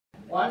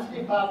Well, I'm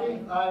Steve Poppy.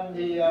 I'm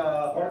the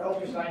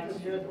horticulture scientist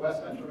here at the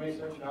West Central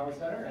Research and Armory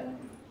Center, and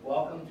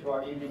welcome to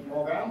our evening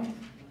program.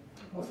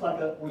 Looks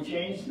like we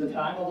changed the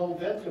time a little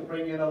bit to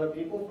bring in other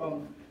people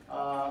from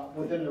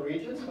within the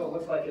region, so it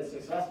looks like it's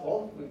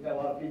successful. We've got a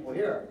lot of people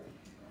here.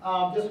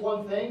 Just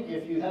one thing,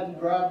 if you hadn't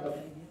grabbed the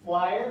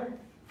flyer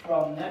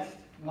from next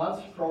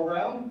month's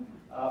program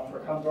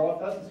for Come Grow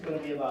With Us, it's going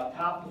to be about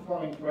top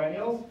performing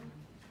perennials.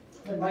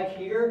 And Mike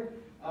here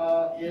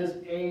is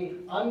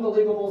an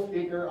unbelievable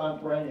speaker on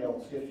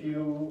perennials.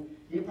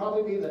 He'd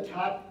probably be the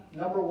top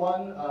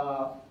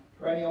 #1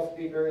 perennial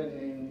speaker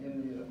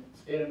in the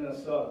state of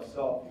Minnesota.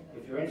 So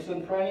if you're interested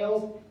in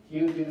perennials,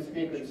 he would be the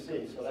speaker to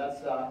see. So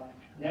that's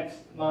next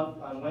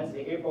month on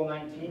Wednesday, April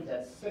 19th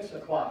at 6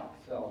 o'clock.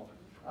 So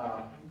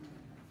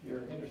if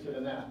you're interested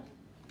in that.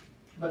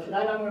 But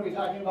tonight I'm going to be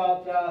talking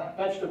about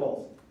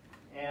vegetables.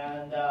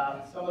 And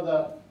some of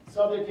the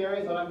subject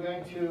areas that I'm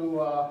going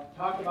to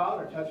talk about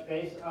or touch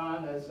base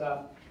on is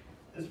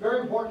it's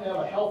very important to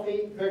have a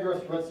healthy,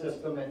 vigorous root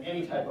system in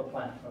any type of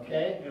plant,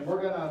 okay? And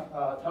we're going to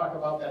talk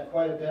about that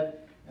quite a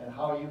bit and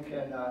how you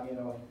can,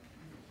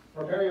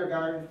 prepare your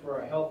garden for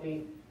a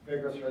healthy,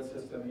 vigorous root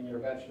system in your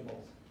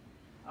vegetables.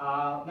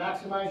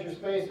 Maximize your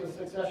space with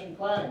succession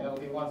planting. That'll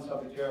be one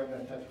subject area I'm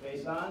going to touch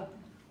base on.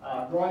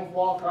 Growing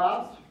fall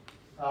crops.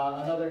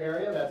 Another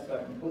area that's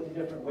a completely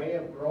different way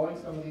of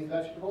growing some of these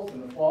vegetables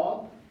in the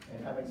fall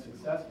and having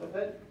success with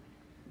it.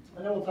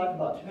 And then we'll talk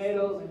about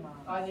tomatoes,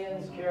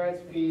 onions,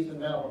 carrots, peas,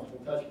 and melons.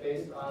 We'll touch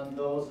base on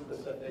those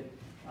specific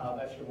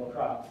vegetable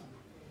crops.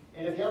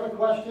 And if you have a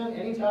question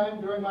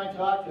anytime during my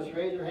talk, just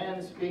raise your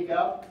hand and speak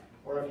up.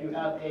 Or if you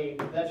have a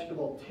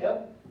vegetable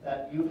tip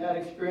that you've had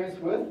experience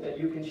with that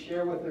you can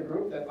share with the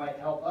group that might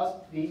help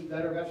us be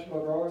better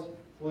vegetable growers,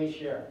 please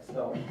share.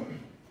 So.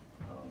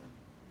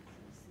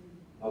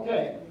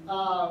 Okay,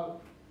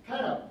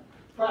 kind of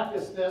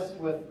practice this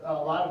with a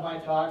lot of my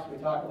talks. We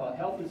talk about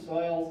healthy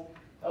soils,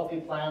 healthy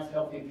plants,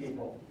 healthy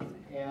people.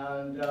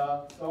 And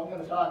so I'm going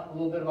to talk a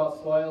little bit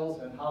about soils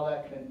and how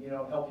that can,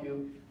 help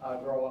you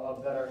grow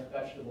a better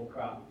vegetable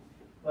crop.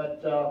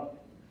 But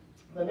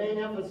the main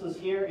emphasis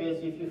here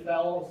is if you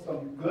follow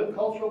some good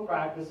cultural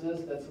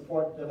practices that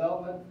support the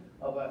development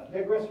of a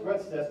vigorous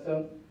root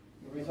system,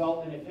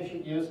 result in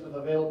efficient use of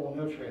available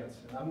nutrients.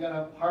 And I'm going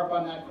to harp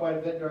on that quite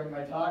a bit during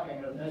my talk.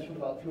 I'm going to mention it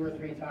about 2 or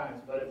 3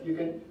 times. But if you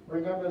can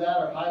remember that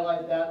or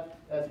highlight that,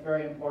 that's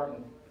very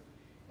important.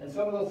 And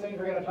some of those things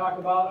we're going to talk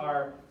about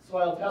are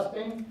soil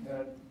testing. I'm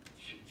going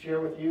to share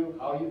with you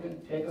how you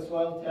can take a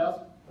soil test,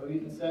 how you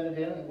can send it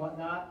in and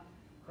whatnot.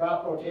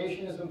 Crop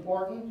rotation is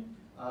important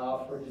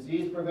for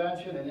disease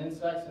prevention and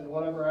insects and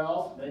whatever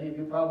else. Many of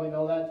you probably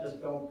know that.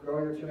 Just don't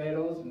grow your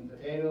tomatoes and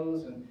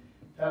potatoes and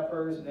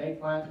peppers and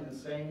eggplants in the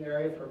same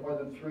area for more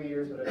than 3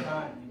 years at a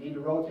time. You need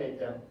to rotate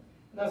them.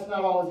 And that's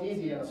not always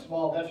easy in a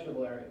small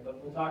vegetable area,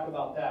 but we'll talk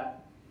about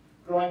that.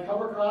 Growing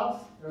cover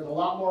crops, there's a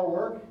lot more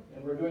work,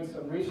 and we're doing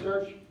some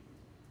research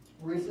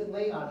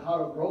recently on how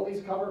to grow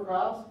these cover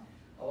crops.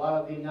 A lot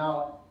of the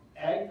now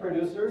ag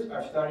producers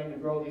are starting to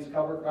grow these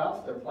cover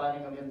crops. They're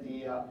planting them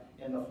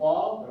in the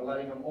fall, they're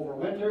letting them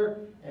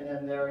overwinter, and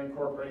then they're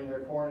incorporating their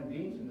corn and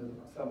beans into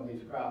some of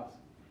these crops.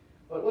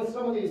 But with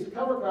some of these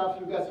cover crops,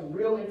 we've got some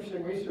real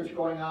interesting research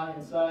going on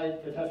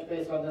inside to touch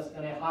base on this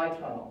in a high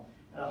tunnel.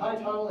 And a high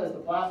tunnel is the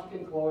plastic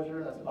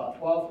enclosure that's about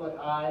 12 foot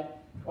high,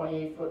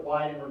 28 foot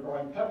wide, and we're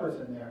growing peppers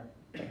in there.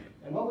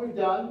 And what we've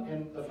done,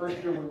 in the first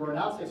year we were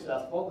not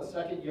successful, the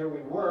second year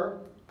we were,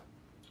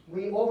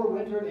 we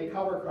overwintered a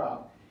cover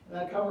crop. And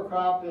that cover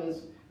crop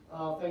is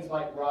things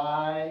like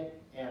rye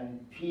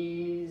and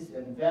peas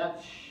and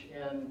vetch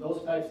and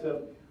those types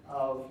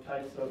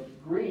of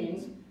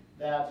greens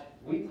that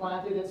we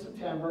planted in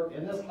September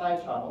in this high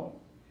tunnel.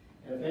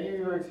 And if any of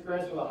you are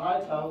experienced with a high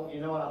tunnel,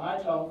 you know in a high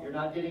tunnel you're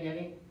not getting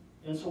any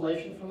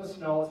insulation from the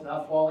snow, it's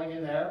not falling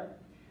in there.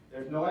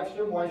 There's no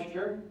extra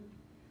moisture.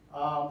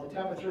 The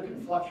temperature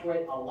can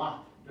fluctuate a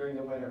lot during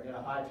the winter in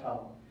a high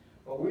tunnel.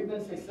 But we've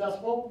been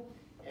successful,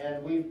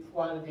 and we've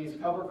planted these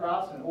cover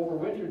crops and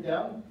overwintered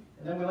them,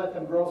 and then we let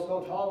them grow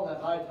so tall in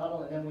that high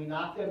tunnel, and then we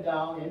knock them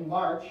down in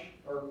March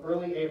or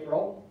early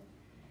April.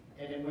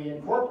 And then we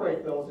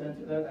incorporate those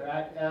into them that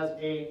act as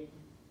a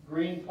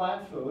green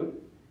plant food,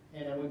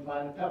 and then we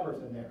planted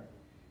peppers in there.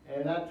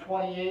 And in that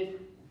 28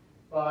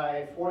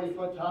 by 40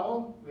 foot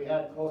tunnel, we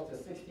had close to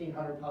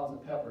 1,600 pounds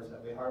of peppers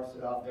that we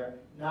harvested off there,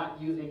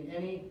 not using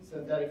any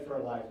synthetic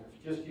fertilizers,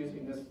 just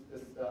using this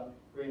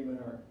green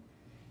manure.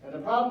 And the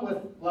problem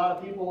with a lot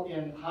of people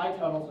in high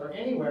tunnels or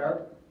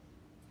anywhere,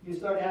 you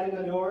start adding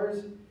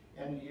manures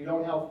and you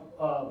don't have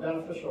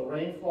beneficial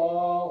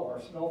rainfall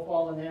or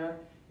snowfall in there,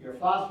 your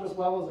phosphorus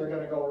levels are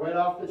going to go right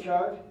off the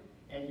chart,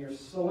 and your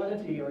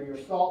salinity or your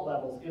salt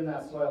levels in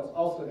that soil is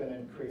also going to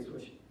increase,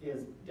 which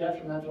is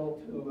detrimental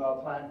to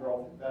plant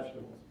growth and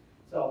vegetables.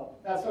 So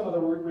that's some of the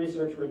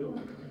research we're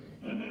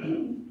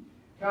doing.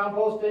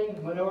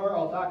 Composting, manure,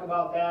 I'll talk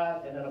about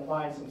that, and then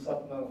applying some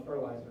supplemental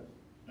fertilizer.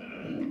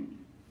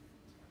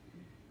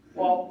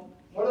 Well,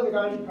 what are the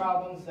gardening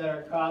problems that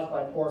are caused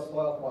by poor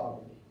soil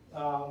quality?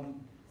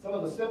 Some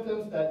of the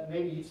symptoms that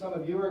maybe some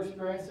of you are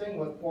experiencing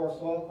with poor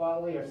soil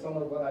quality are some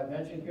of what I've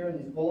mentioned here in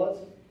these bullets.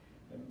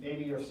 And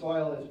maybe your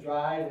soil is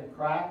dried and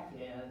cracked,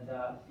 and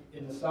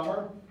in the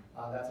summer,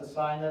 that's a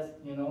sign that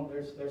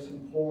there's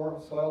some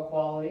poor soil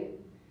quality.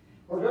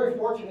 We're very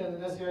fortunate in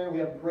this area. We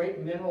have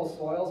great mineral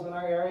soils in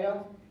our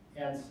area,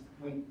 and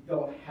we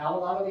don't have a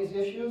lot of these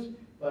issues,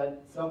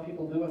 but some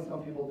people do and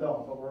some people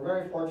don't. But we're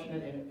very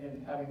fortunate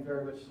in having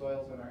very rich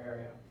soils in our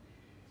area.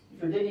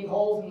 If you're digging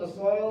holes in the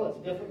soil,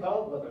 it's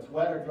difficult, whether it's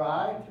wet or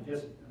dry, to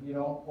just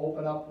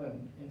open up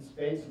and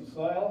spade some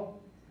soil.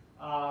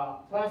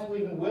 Plants will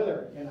even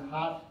wither in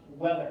hot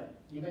weather,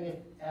 even if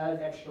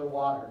added extra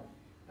water.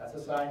 That's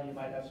a sign you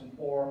might have some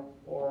poor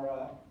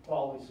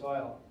quality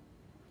soil.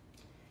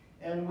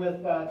 And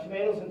with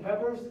tomatoes and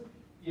peppers,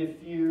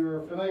 if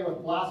you're familiar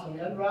with blossom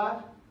end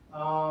rot,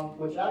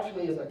 which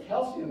actually is a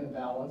calcium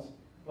imbalance,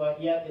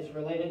 but yet it's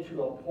related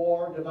to a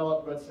poor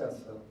developed root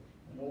system.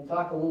 And we'll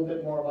talk a little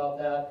bit more about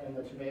that in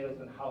the tomatoes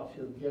and how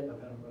to get a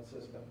better root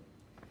system.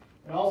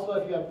 And also,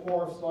 if you have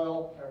poor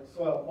soil or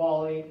soil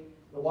quality,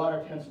 the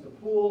water tends to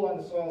pool on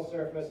the soil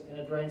surface and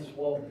it drains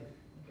slowly,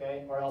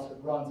 okay? Or else it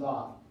runs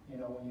off,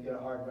 when you get a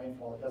hard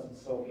rainfall, it doesn't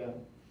soak in.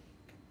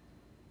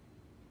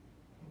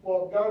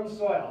 Well, garden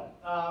soil.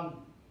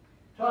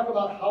 Talk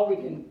about how we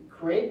can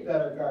create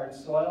better garden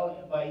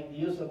soil by the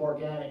use of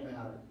organic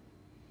matter.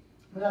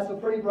 And that's a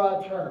pretty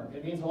broad term.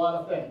 It means a lot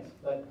of things,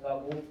 but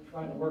we'll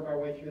try to work our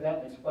way through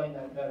that and explain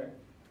that better.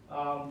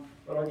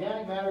 But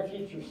organic matter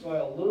keeps your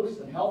soil loose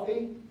and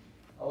healthy.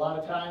 A lot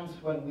of times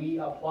when we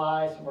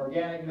apply some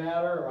organic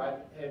matter, or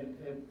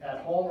at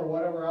home or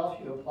whatever else,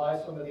 you apply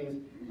some of these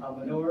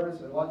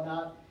manures and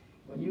whatnot,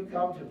 when you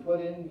come to put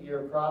in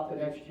your crop the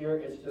next year,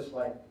 it's just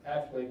like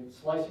actually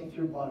slicing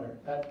through butter.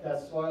 That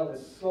soil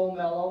is so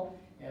mellow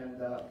and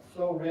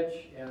so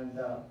rich, and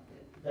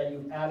that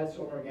you've added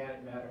some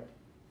organic matter.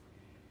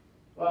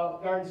 Well,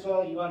 garden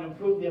soil, you want to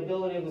improve the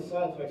ability of the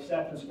soil to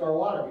accept and store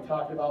water. We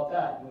talked about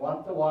that. You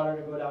want the water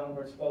to go down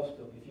where it's supposed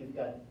to if you've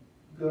got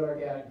good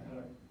organic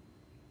matter.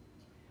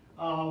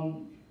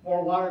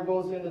 More water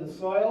goes into the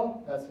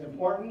soil, that's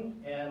important,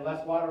 and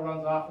less water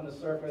runs off on the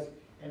surface,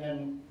 and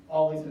then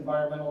all these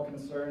environmental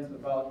concerns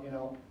about,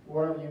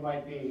 wherever you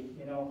might be,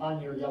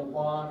 on your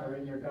lawn or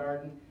in your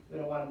garden. We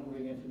don't want it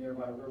moving into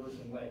nearby rivers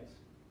and lakes.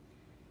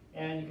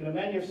 And you can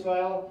amend your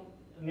soil.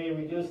 It may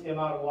reduce the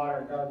amount of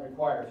water a garden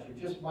requires. You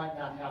just might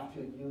not have to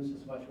use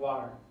as much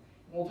water.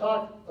 And we'll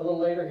talk a little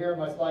later here in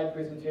my slide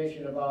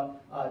presentation about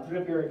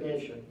drip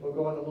irrigation. We'll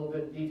go into a little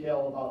bit of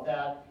detail about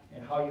that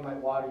and how you might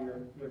water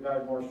your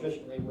garden more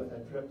efficiently with a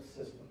drip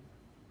system.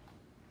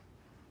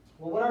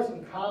 Well, what are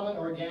some common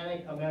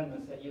organic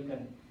amendments that you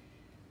can...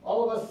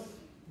 All of us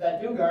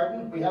that do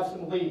garden, we have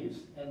some leaves,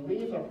 and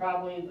leaves are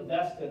probably the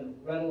best and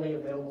readily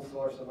available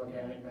source of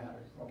organic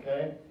matter,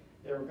 okay?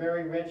 They're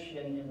very rich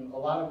in a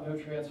lot of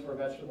nutrients for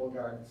vegetable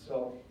gardens.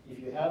 So if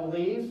you have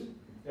leaves,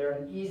 they're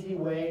an easy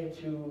way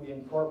to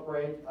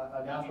incorporate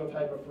a natural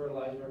type of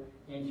fertilizer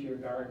into your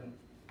garden.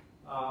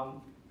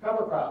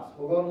 Cover crops.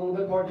 We'll go in a little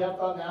bit more depth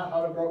on that,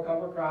 how to grow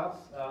cover crops.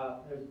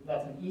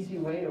 That's an easy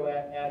way to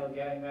add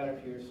organic matter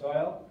to your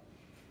soil.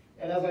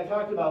 And as I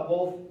talked about,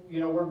 both,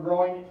 we're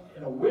growing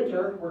in the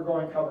winter, we're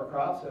growing cover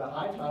crops in a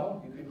high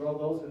tunnel. You could grow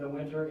those in the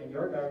winter in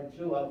your garden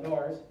too,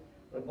 outdoors.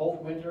 But both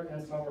winter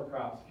and summer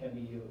crops can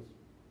be used.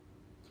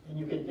 And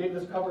you can dig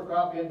this cover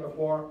crop in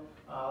before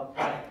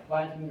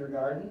planting your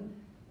garden.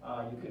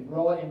 You can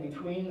grow it in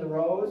between the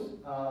rows,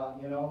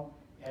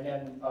 and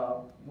then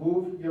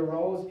move your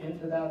rows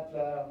into that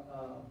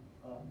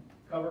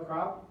cover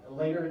crop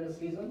later in the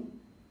season.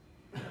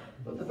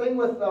 But the thing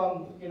with,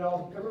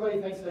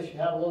 everybody thinks they should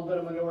have a little bit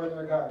of manure in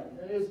their garden.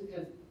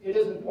 It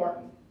is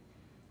important.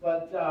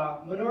 But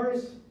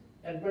manures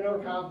and manure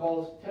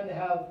compost tend to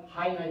have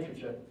high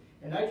nitrogen.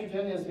 And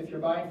nitrogen is, if you're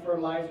buying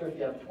fertilizer, if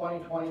you have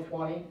 20, 20,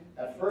 20,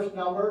 that first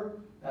number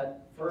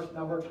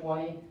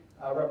 20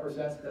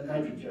 represents the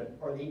nitrogen,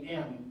 or the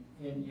N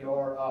in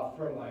your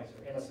fertilizer,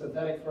 in a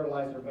synthetic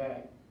fertilizer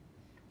bag.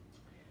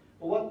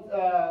 But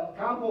what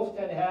compost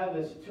tend to have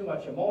is too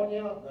much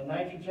ammonia, the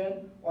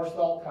nitrogen, or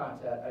salt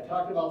content. I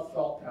talked about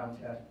salt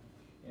content.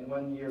 And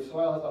when your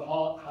soil has a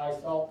high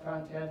salt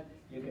content,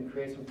 you can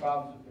create some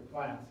problems with your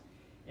plants.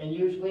 And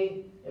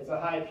usually, it's a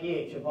high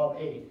pH, above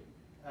 8.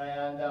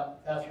 And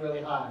that's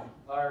really high.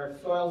 Our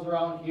soils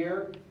around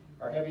here,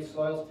 our heavy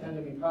soils tend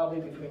to be probably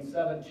between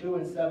 7.2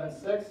 and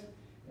 7.6.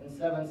 And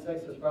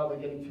 7.6 is probably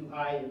getting too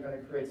high, you're going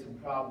to create some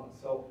problems.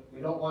 So we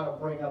don't want to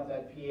bring up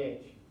that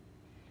pH.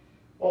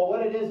 Well,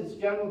 what it is, it's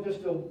general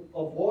just to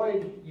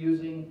avoid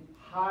using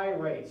high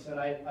rates, and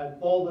I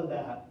bolded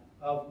that,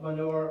 of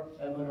manure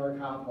and manure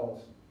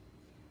compost.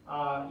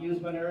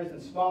 Use manures in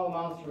small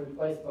amounts to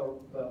replace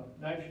the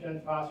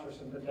nitrogen,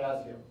 phosphorus, and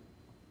potassium.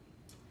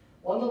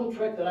 One little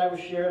trick that I was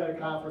shared at a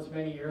conference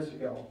many years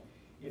ago.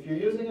 If you're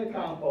using a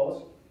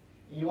compost,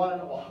 and you want to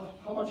know, well,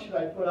 how much should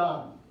I put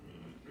on?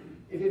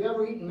 If you've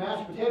ever eaten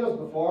mashed potatoes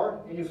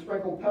before, and you've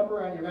sprinkled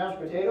pepper on your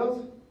mashed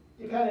potatoes,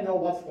 you kind of know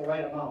what's the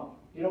right amount.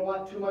 You don't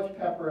want too much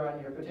pepper on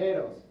your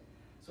potatoes.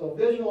 So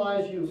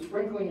visualize you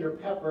sprinkling your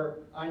pepper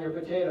on your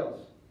potatoes.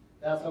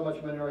 That's how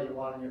much manure you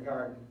want in your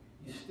garden.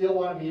 You still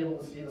want to be able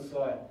to see the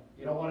soil.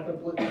 You don't want to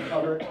completely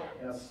cover it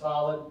in a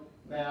solid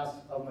mass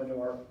of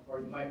manure,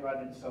 or you might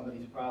run into some of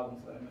these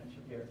problems that I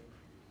mentioned here.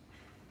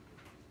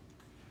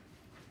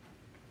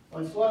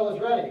 When soil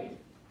is ready,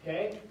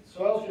 okay,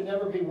 soil should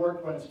never be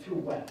worked when it's too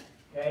wet,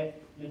 okay?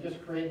 You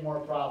just create more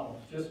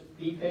problems. Just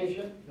be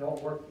patient,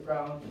 don't work the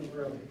ground too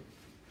early.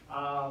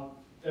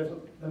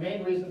 The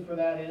main reason for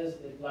that is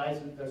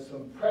there's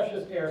some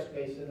precious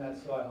airspace in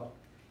that soil.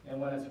 And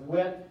when it's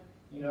wet,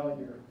 you know,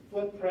 your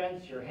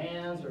footprints, your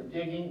hands, or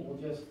digging will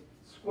just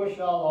squish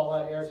out all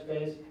that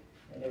airspace,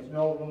 and there's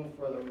no room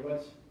for the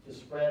roots to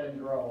spread and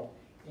grow.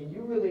 And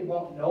you really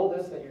won't know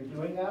this, that you're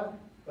doing that,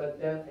 but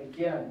then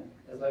again,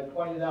 as I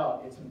pointed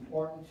out, it's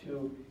important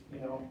to, you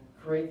know,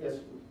 create this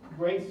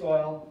great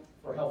soil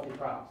for healthy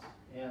crops.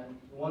 And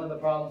one of the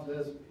problems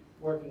is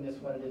working this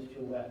when it is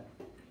too wet.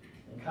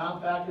 In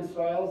compacted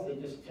soils, they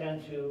just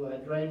tend to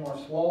drain more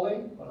slowly,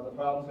 one of the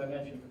problems I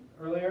mentioned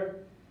earlier.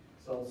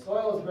 So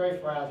soil is very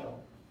fragile.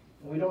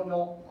 We don't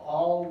know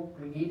all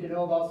we need to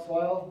know about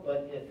soil,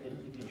 but if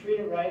you treat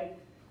it right,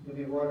 you'll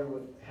be rewarded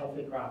with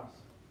healthy crops.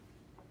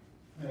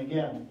 And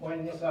again,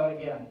 pointing this out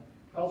again,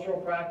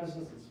 cultural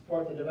practices that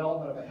support the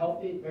development of a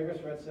healthy,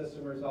 vigorous root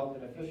system result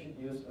in efficient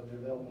use of the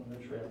available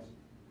nutrients.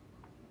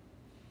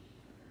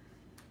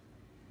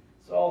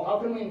 So how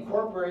can we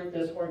incorporate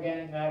this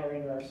organic matter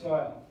into our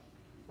soil?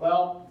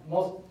 Well,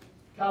 most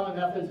common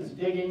methods is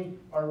digging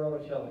or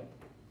rototilling.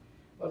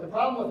 But the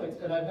problem with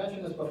it, and I've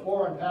mentioned this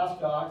before in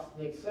past talks,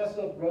 the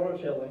excessive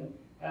rototilling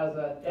has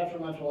a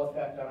detrimental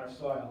effect on our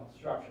soil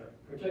structure,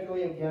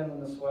 particularly again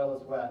when the soil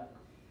is wet.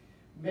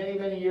 Many,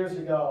 many years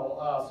ago,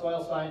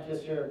 soil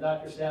scientist here,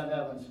 Dr. Sam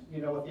Evans,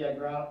 you know, with the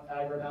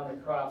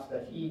agronomic crops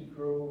that he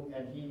grew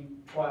and he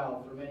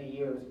trialed for many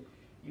years,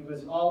 he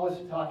was always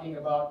talking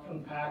about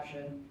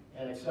compaction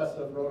and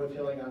excessive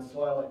rototilling on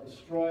soil. It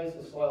destroys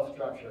the soil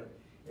structure.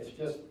 It's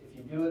just, if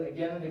you do it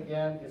again and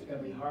again, it's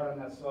going to be hard on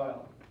that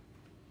soil.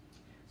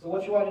 So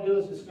what you want to do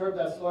is disturb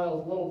that soil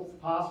as little as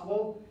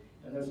possible,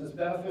 and there's this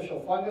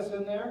beneficial fungus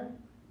in there,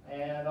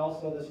 and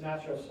also this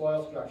natural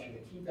soil structure to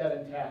keep that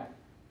intact.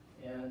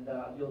 And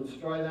you'll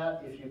destroy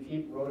that if you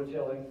keep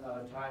rototilling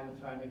time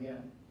and time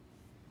again.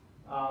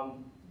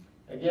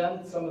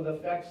 Again, some of the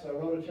effects of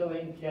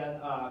rototilling can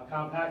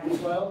compact the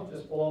soil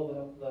just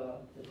below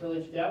the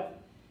tillage depth,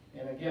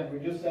 and again,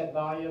 reduce that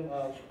volume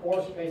of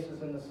pore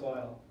spaces in the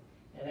soil.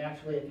 And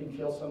actually, it can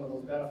kill some of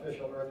those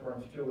beneficial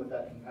earthworms too with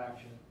that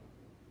compaction.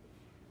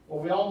 Well,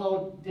 we all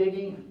know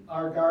digging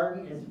our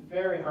garden is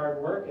very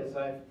hard work, as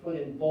I've put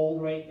in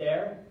bold right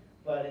there,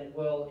 but it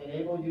will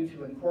enable you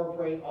to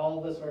incorporate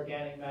all this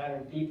organic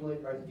matter deeply,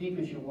 or as deep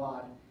as you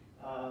want,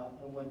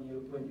 when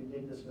you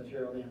dig this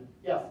material in.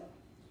 Yes?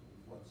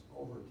 What's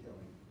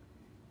overtilling?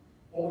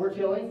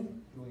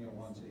 Overtilling? Doing it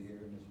once a year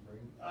in the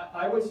spring?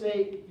 I would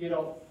say, you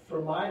know,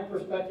 from my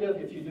perspective,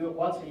 if you do it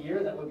once a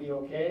year, that would be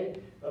okay,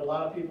 but a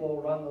lot of people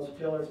will run those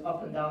tillers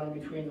up and down in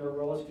between their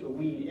rows to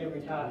weed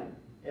every time.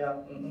 Yeah.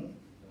 Mm-hmm.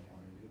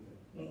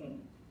 Mm-mm.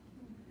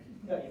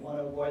 Yeah, you want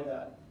to avoid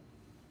that.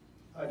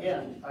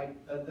 Again,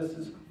 this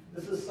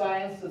is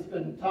science that's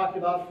been talked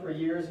about for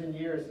years and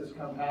years, this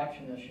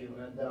compaction issue.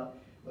 And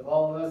with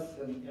all of us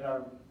in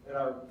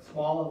our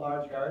small and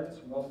large gardens,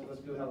 most of us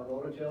do have a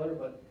rototiller,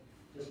 but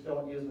just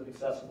don't use it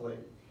excessively.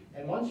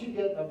 And once you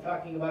get, I'm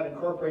talking about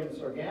incorporating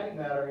this organic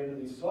matter into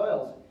these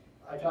soils,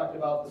 I talked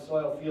about the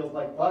soil feels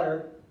like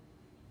butter.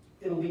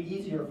 It'll be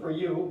easier for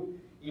you,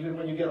 even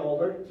when you get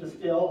older, to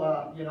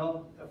still, you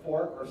know,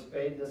 fork or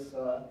spade this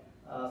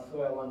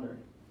soil under.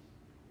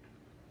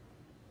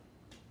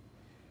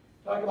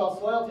 Talk about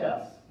soil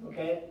tests,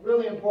 okay?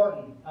 Really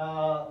important.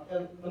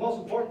 And the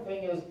most important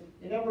thing is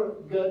you're never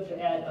good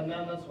to add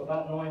amendments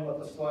without knowing what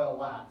the soil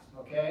lacks,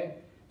 okay?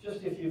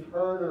 Just if you've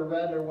heard or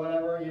read or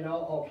whatever, you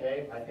know,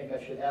 okay, I think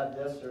I should add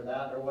this or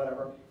that or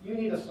whatever. You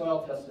need a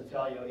soil test to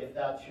tell you if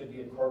that should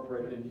be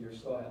incorporated into your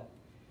soil.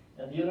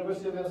 And the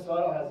University of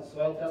Minnesota has a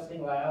soil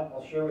testing lab.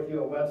 I'll share with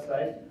you a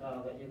website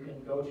that you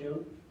can go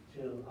to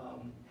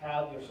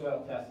have your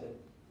soil tested.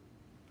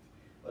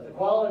 But the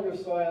quality of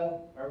your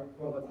soil,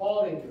 or the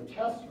quality of your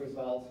test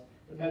results,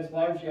 depends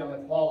largely on the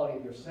quality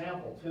of your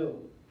sample too.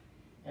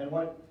 And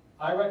what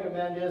I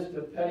recommend is,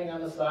 depending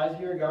on the size of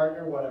your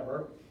garden or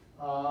whatever,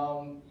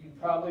 you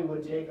probably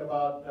would take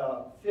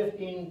about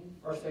 15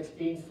 or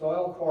 16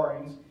 soil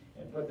corings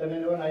and put them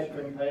into an ice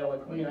cream pail, a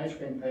clean ice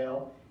cream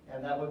pail,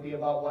 and that would be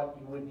about what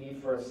you would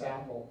need for a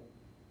sample.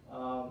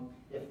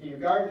 If your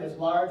garden is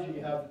large and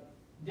you have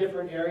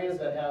different areas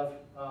that have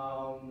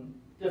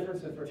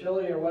difference in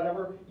fertility or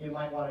whatever, you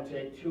might want to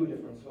take 2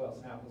 different soil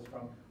samples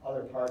from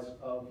other parts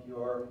of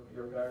your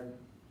garden.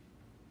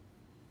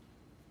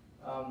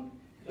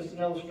 Just an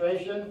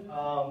illustration,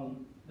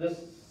 this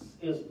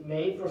is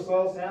made for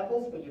soil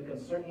samples, but you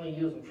can certainly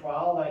use a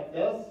trowel like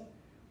this.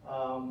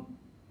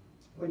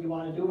 What you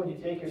want to do when you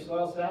take your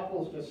soil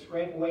sample is just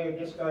scrape away or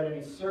discard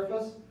any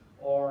surface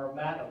or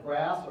mat of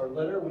grass or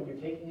litter when you're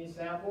taking these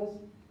samples.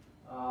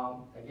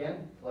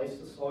 Again, place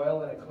the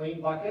soil in a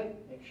clean bucket.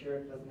 Make sure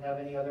it doesn't have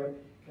any other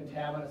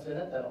contaminants in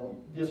it that'll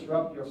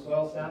disrupt your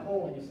soil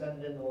sample when you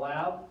send it in the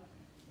lab.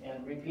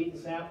 And repeat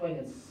the sampling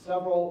in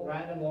several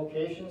random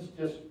locations,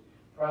 just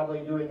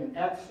probably doing an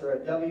X or a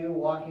W,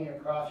 walking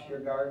across your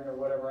garden or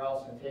whatever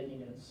else and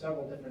taking it in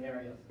several different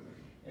areas.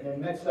 And then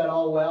mix that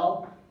all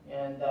well.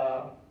 And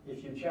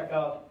if you check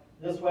out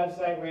this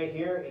website right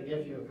here, it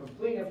gives you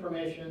complete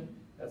information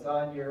that's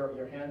on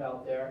your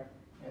handout there.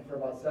 And for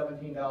about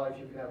 $17,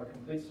 you can have a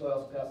complete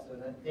soils test,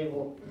 and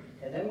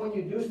then when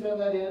you do send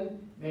that in,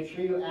 make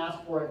sure you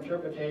ask for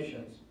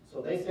interpretations.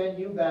 So they send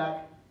you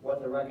back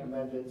what the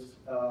recommended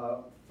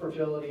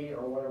fertility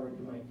or whatever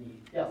you might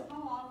need. Yes?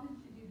 How often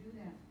should you do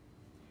that?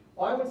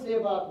 Well, I would say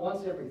about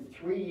once every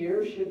 3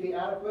 years should be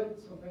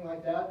adequate, something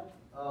like that,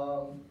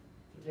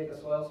 to take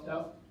a soils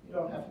test. You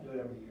don't have to do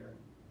it every year.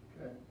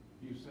 Okay.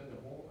 You send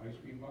a whole ice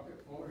cream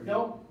bucket full? Or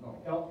No, no.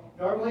 no.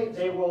 Normally,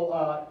 they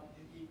will,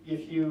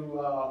 if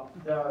you,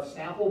 there are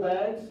sample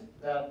bags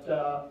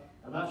that,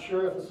 I'm not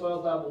sure if the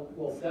soils lab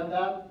will send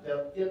that.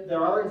 There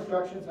are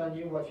instructions on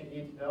you what you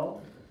need to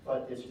know,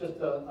 but it's just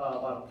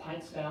about a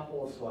pint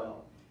sample of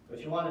soil. But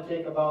you want to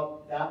take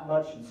about that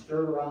much and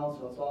stir it around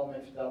so it's all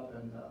mixed up,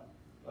 and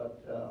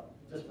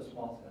just a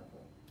small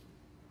sample.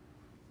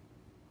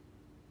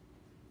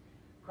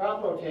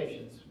 Crop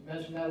rotations.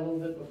 Mentioned that a little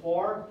bit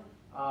before.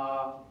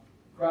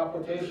 Crop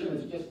rotation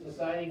is just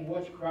deciding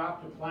which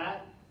crop to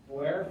plant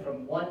where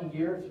from one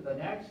year to the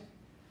next.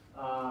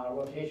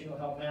 Rotation will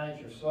help manage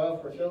your soil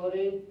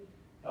fertility,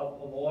 help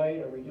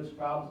avoid or reduce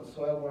problems with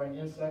soil-borne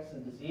insects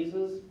and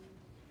diseases.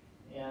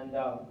 And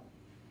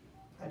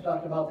I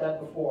talked about that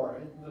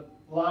before.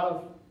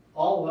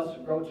 All of us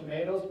grow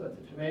tomatoes, but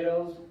the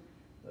tomatoes,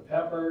 the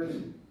peppers,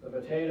 the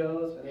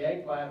potatoes, and the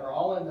eggplant are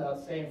all in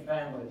the same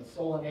family, the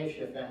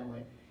Solanaceae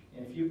family.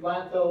 And if you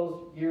plant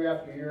those year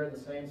after year in the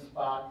same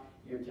spot,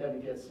 you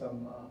tend to get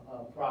some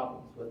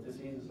problems with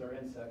diseases or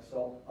insects,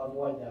 so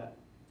avoid that.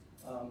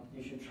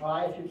 You should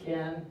try, if you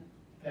can,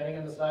 depending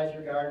on the size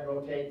of your garden,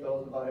 rotate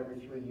those about every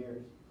 3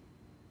 years.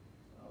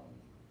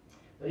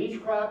 But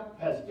each crop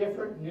has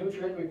different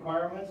nutrient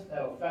requirements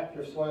that affect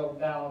your soil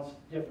balance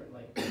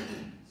differently.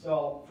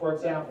 So, for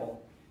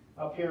example,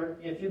 up here,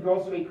 if you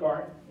grow sweet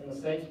corn in the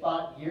same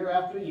spot year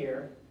after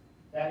year,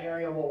 that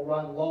area will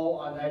run low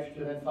on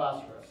nitrogen and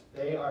phosphorus.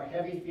 They are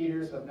heavy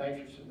feeders of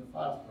nitrogen and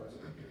phosphorus.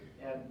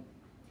 And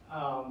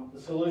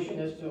the solution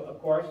is to, of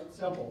course,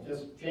 simple.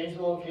 Just change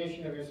the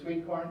location of your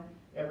sweet corn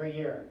every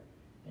year.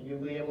 And you'll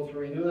be able to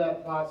renew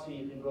that plot so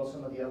you can grow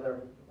some of the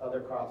other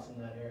crops in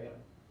that area.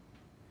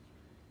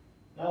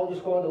 Now we'll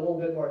just go into a little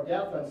bit more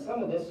depth on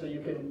some of this so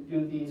you can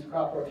do these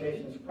crop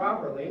rotations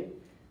properly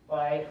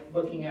by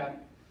looking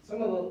at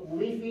some of the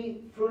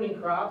leafy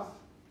fruiting crops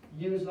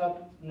use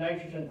up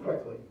nitrogen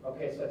quickly,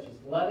 okay, such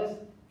as lettuce,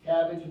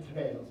 cabbage, and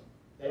tomatoes.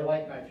 They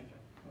like nitrogen,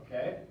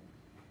 okay?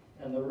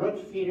 And the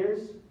root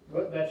feeders,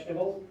 root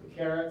vegetables, the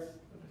carrots,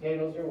 the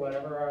potatoes, or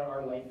whatever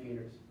are light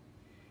feeders.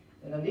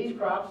 And then these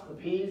crops, the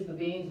peas, the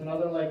beans, and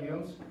other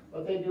legumes,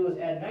 what they do is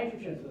add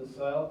nitrogen to the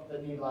soil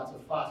that need lots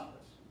of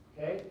phosphorus,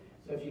 okay?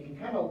 So if you can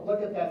kind of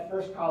look at that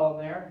first column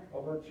there,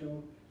 over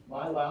to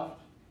my left,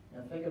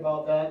 and think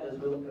about that as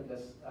we look at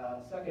this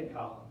second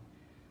column.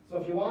 So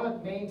if you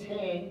want to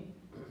maintain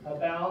a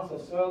balance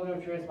of soil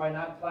nutrients by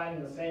not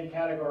planting the same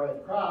category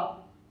of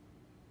crop,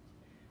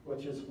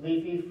 which is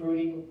leafy,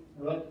 fruiting,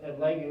 root, and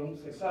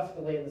legumes,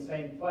 successfully in the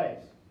same place.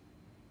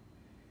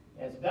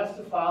 And it's best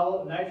to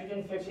follow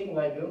nitrogen-fixing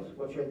legumes,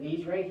 which are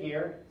these right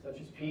here, such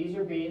as peas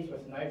or beans,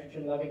 with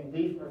nitrogen-loving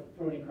leaf or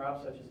fruiting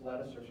crops, such as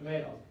lettuce or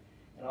tomatoes.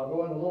 And I'll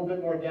go into a little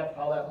bit more depth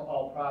how that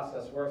whole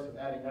process works of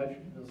adding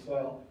nitrogen to the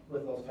soil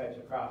with those types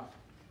of crops.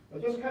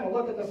 But just kind of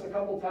look at this a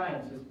couple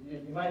times.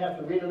 You might have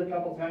to read it a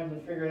couple times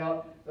and figure it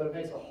out, but it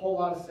makes a whole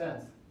lot of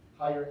sense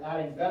how you're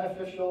adding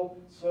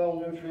beneficial soil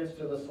nutrients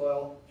to the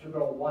soil to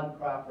grow one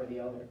crop or the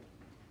other.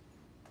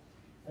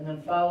 And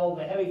then follow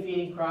the heavy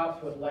feeding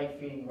crops with light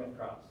feeding root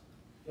crops.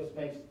 Just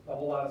makes a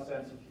whole lot of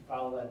sense if you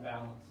follow that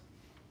balance.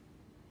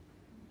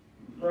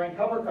 Growing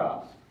cover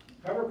crops.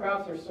 Cover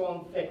crops are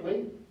sown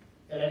thickly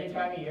at any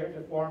time of year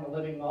to form a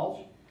living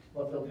mulch.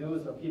 What they'll do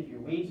is they'll keep your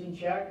weeds in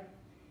check.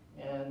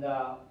 And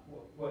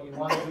what you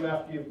want to do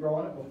after you've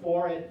grown it,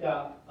 before it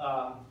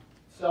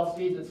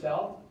self-seeds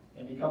itself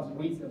and becomes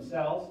weeds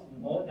themselves,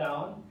 you mow it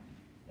down,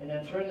 and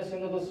then turn this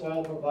into the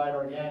soil to provide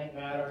organic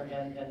matter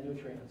and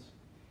nutrients.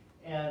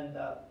 And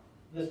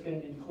this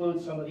can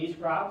include some of these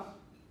crops,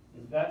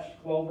 is vetch,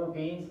 clover,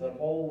 beans, the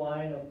whole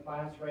line of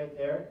plants right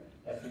there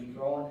that can be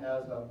grown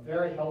as a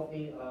very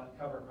healthy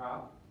cover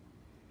crop.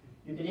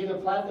 You can either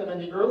plant them in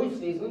the early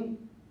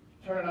season,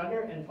 turn it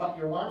under, and plant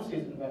your warm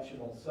season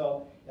vegetables.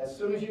 So as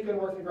soon as you can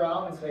work the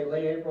ground in, say,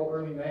 late April,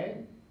 early May,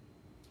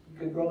 you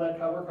could grow that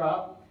cover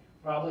crop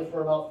probably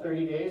for about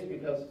 30 days,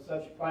 because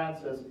such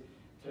plants as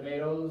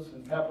tomatoes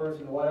and peppers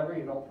and whatever,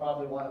 you don't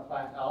probably want to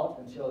plant out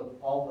until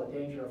all the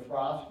danger of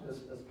frost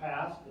is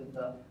passed in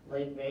the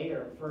late May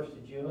or 1st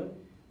of June.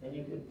 Then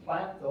you could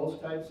plant those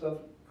types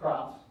of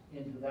crops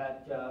into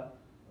that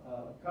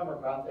cover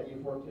crop that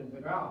you've worked into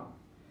the ground.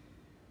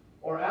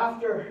 Or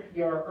after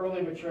your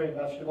early maturing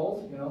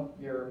vegetables, you know,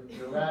 your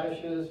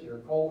radishes, your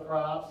cole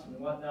crops and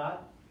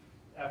whatnot,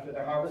 after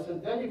they're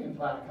harvested, then you can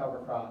plant a cover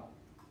crop.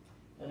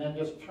 And then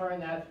just turn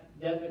that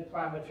dead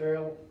mid-plant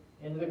material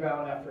into the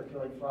ground after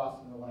killing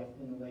frost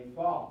in the late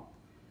fall.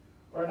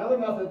 Or another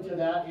method to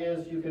that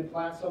is you can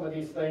plant some of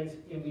these things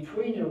in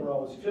between your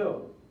rows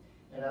too.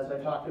 And as I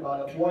talked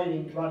about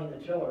avoiding running the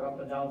tiller up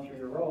and down through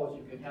your rows,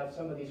 you can have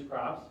some of these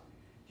crops.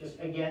 Just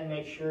again,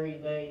 make sure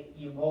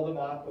you mow them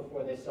off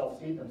before they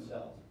self-seed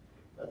themselves.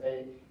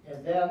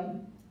 And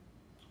then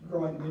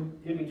growing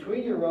in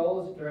between your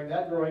rows during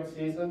that growing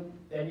season,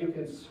 then you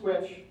can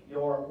switch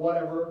your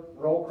whatever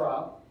row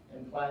crop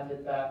and plant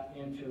it back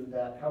into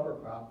that cover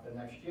crop the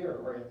next year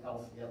or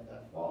else yet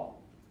that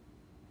fall.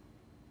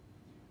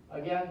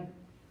 Again,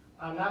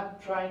 I'm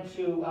not trying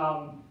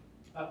to,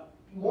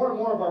 more and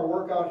more of our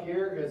work out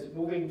here is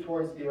moving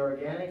towards the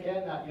organic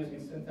end, not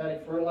using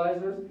synthetic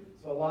fertilizers.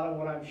 So a lot of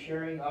what I'm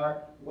sharing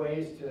are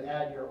ways to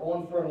add your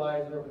own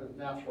fertilizer with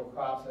natural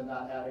crops and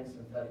not adding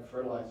synthetic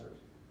fertilizers.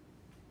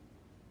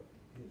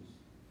 Is,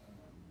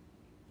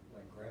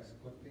 like grass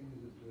clippings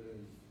as good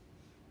as,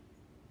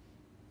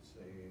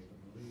 say,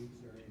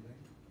 leaves or anything?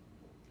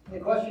 The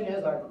question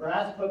is, are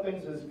grass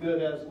clippings as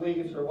good as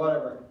leaves or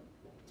whatever?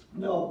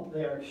 No,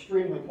 they are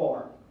extremely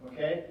poor,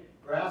 okay?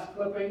 Grass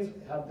clippings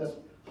have this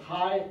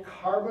high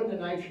carbon to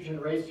nitrogen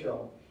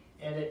ratio,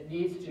 and it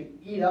needs to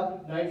eat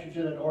up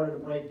nitrogen in order to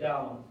break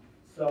down.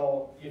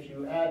 So if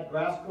you add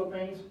grass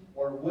clippings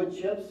or wood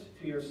chips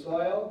to your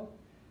soil,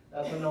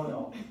 that's a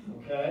no-no,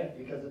 okay?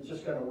 Because it's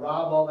just gonna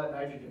rob all that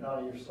nitrogen out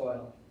of your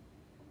soil.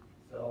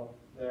 So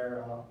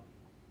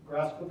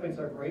grass clippings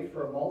are great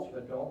for a mulch,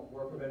 but don't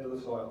work them into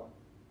the soil.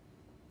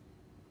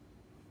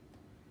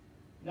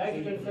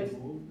 Nitrogen fixed.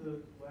 Remove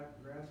the black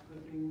grass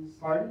clippings?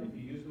 Pardon?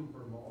 If you use them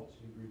for mulch,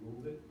 you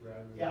remove it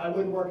rather than? Yeah, I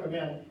wouldn't work them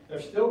in.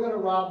 They're still going to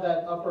rob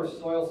that upper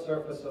soil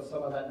surface of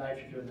some of that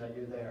nitrogen that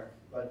you're there,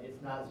 but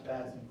it's not as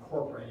bad as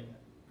incorporating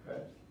it.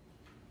 Okay.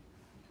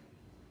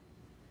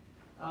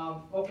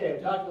 Okay,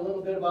 I talked a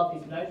little bit about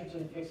these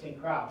nitrogen-fixing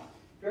crops.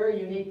 Very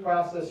unique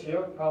process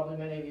here. Probably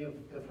many of you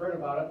have heard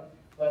about it.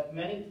 But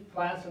many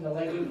plants in the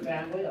legume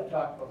family, I've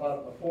talked about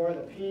it before,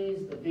 the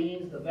peas, the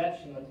beans, the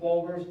vetch, and the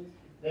clovers,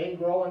 they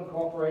grow in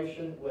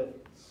cooperation with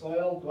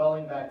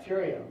soil-dwelling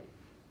bacteria.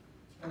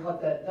 And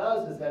what that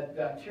does is that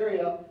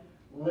bacteria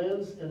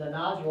lives in the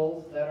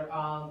nodules that are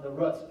on the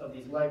roots of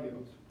these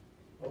legumes.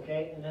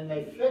 Okay, and then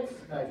they fix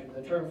nitrogen.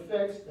 The term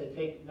fix, they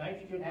take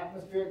nitrogen,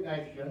 atmospheric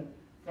nitrogen,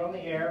 from the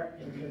air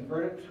and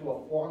convert it to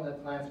a form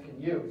that plants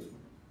can use.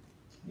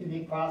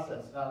 Unique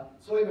process.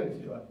 Soybeans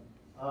do it.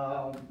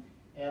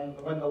 And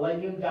when the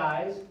legume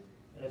dies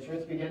and its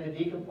roots begin to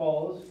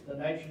decompose, the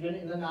nitrogen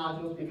in the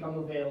nodules become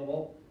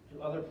available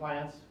to other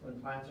plants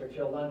when plants are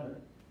tilled under.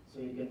 So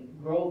you can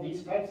grow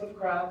these types of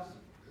crops,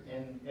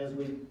 and as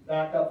we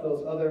back up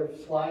those other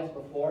slides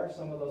before,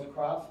 some of those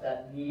crops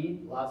that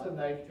need lots of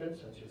nitrogen,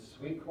 such as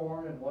sweet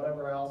corn and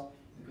whatever else,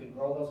 you can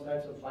grow those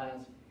types of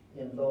plants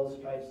in those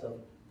types of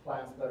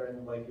plants that are in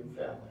the legume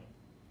family.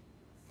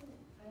 So,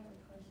 I have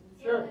a question.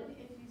 So Sure. then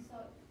if you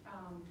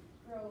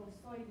grow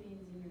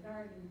soybeans in your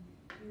garden,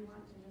 do you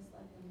want to just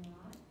let them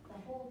rot, the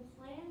whole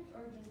plant,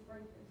 or just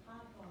break the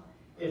top off?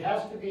 It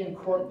has to be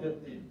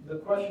the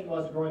question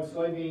was growing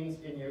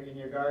soybeans in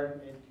your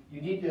garden.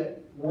 You need to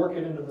work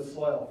it into the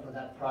soil for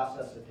that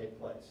process to take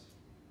place.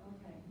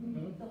 Okay.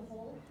 Mhm. The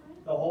whole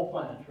plant? The whole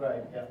plant,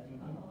 right, yeah.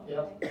 Oh,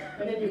 Yep. okay.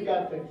 And then you've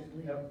got the, To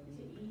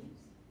eat?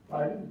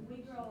 pardon? We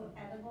grow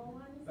edible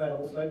ones.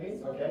 Edible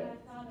soybeans, So okay. then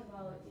I thought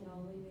about,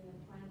 leaving the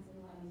plants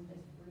and let them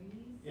just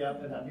freeze.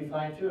 Yep, and that'd be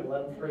fine too,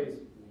 let them freeze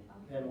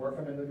Okay. and work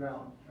them in the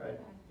ground, right?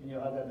 Okay. And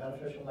you'll have that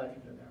beneficial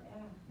nitrogen there.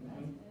 Yeah, that's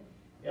Mhm. good.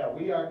 Yeah,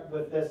 we are,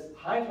 with this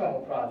high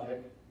tunnel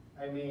project,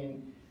 I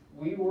mean,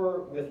 we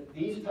were, with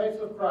these types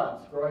of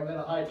crops, growing in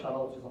a high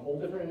tunnel, which is a whole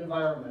different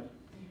environment,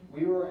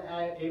 we were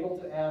able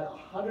to add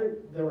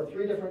 100, there were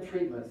 3 different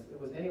treatments. It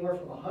was anywhere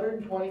from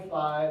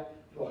 125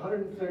 to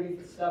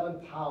 137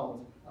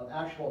 pounds of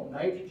actual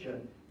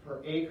nitrogen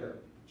per acre,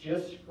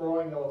 just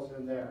growing those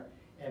in there.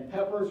 And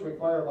peppers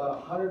require about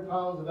 100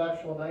 pounds of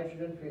actual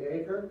nitrogen per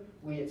acre.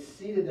 We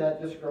exceeded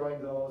that just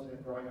growing those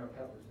and growing our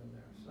peppers in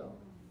there, so,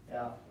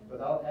 yeah,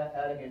 without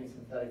adding any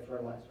synthetic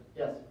fertilizer.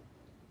 Yes?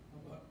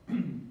 How about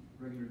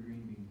regular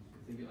green beans,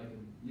 if they get like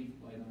a leaf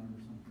blight on them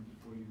or something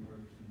before you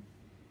harvest them?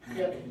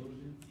 Yeah.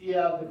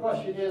 Yeah, the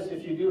question is,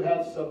 if you do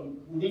have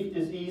some leaf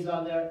disease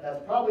on there,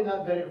 that's probably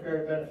not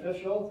very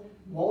beneficial.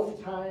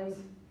 Most times,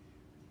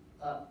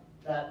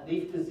 that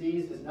leaf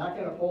disease is not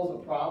gonna pose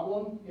a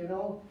problem,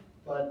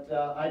 but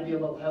I'd be a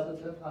little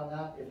hesitant on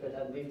that if it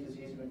had leaf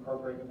disease and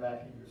incorporate it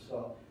back into your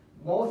soil.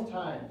 Most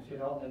times,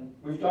 and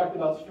we've talked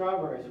about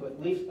strawberries with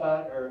leaf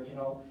spot or,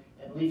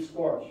 and leaf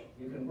scorch.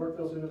 You can work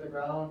those into the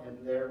ground and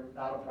they're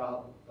not a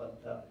problem,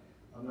 but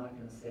I'm not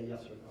gonna say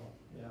yes or no,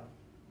 yeah.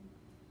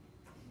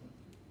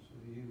 So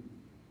do you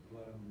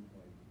let them,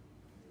 like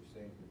you're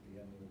saying at the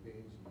end of the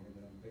beans, and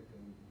you're then pick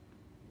them,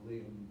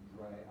 leave them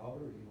dry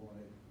out, or do you want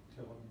to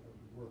till them,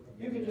 work them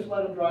You can just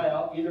let them dry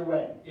out either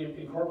way.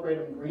 Incorporate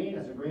them green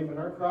as a green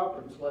manure crop,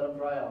 or just let them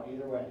dry out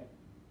either way.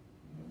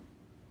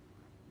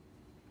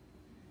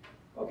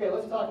 Okay,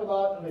 let's talk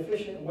about an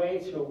efficient way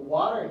to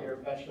water your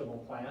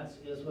vegetable plants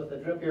is with a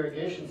drip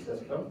irrigation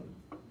system.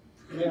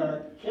 There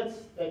are kits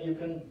that you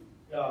can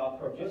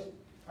purchase.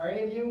 Are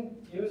any of you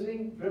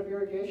using drip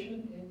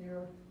irrigation in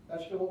your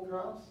vegetable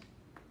crops?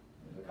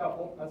 There's a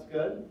couple, that's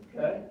good,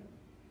 okay.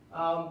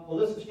 Well,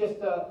 this is just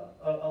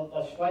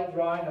a slight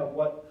drawing of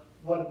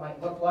what it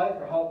might look like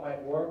or how it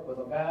might work with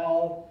a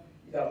valve.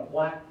 You've got a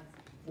black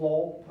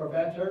flow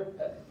preventer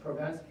that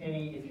prevents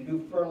any, if you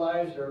do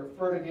fertilize or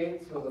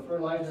fertigate, so the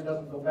fertilizer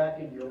doesn't go back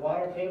into your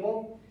water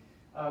table.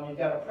 You've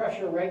got a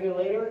pressure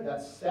regulator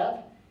that's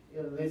set.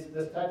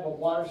 This type of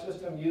water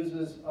system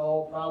uses,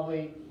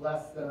 probably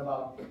less than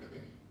about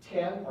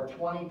 10 or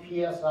 20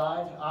 PSI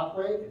to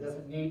operate. It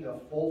doesn't need a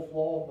full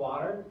flow of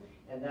water.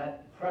 And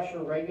that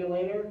pressure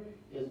regulator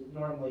is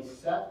normally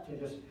set to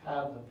just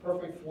have the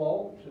perfect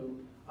flow to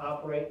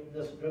operate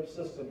this drip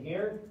system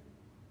here.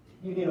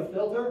 You need a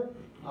filter.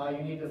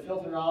 You need to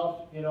filter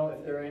out,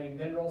 if there are any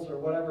minerals or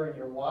whatever in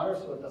your water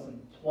so it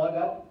doesn't plug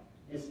up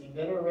this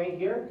emitter right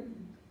here.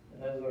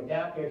 And there's an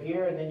adapter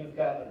here, and then you've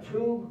got a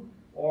tube,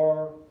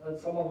 or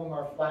some of them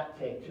are flat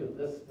tape too.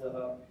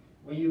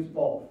 We use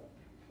both,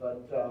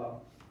 but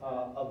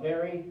a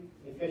very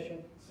efficient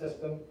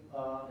system.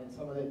 And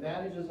some of the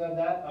advantages of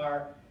that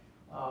are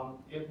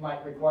it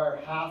might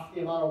require half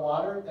the amount of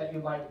water that you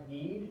might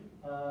need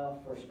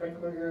for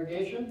sprinkler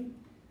irrigation.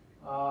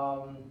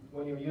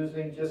 When you're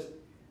using just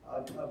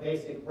a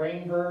basic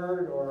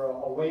Rainbird or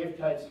a wave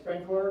type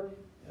sprinkler,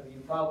 you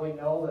probably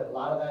know that a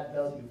lot of that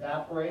does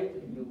evaporate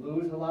and you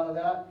lose a lot of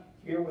that.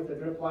 Here with the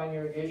drip line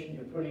irrigation,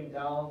 you're putting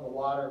down the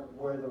water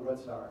where the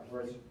roots are,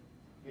 where it's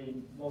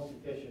being most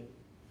efficient.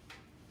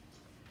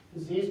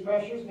 Disease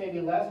pressures may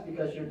be less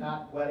because you're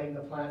not wetting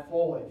the plant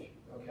foliage,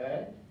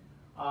 okay?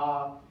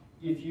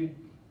 If you,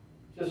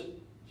 just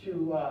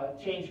to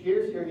change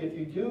gears here, if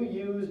you do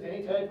use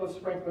any type of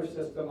sprinkler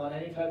system on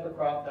any type of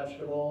crop,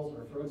 vegetables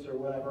or fruits or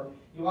whatever,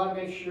 you want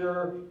to make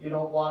sure you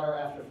don't water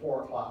after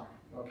 4 o'clock,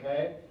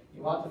 okay?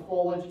 You want the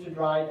foliage to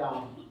dry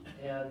down,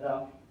 and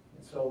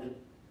so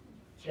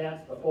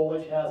chance the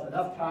foliage has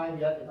enough time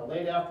yet in the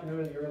late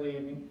afternoon and the early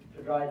evening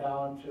to dry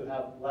down to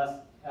have less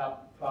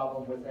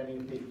problem with any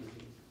leaf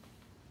disease.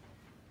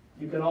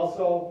 You can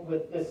also,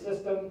 with this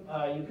system,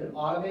 you can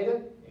automate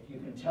it. If you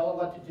can tell it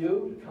what to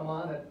do, to come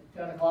on at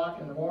 10 o'clock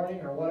in the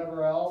morning or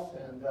whatever else,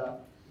 and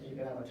you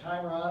can have a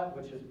timer on it,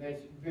 which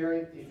makes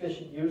very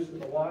efficient use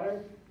of the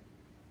water.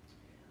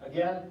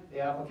 Again,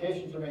 the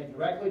applications are made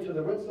directly to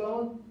the root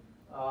zone.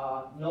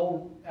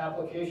 No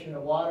application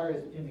of water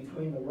is in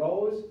between the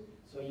rows,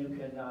 so you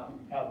can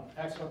have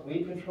excellent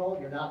weed control.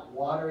 You're not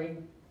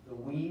watering the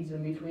weeds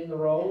in between the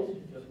rows,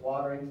 you're just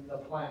watering the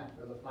plant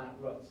or the plant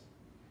roots.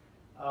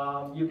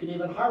 You can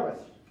even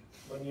harvest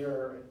when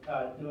you're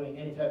doing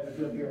any type of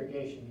drip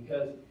irrigation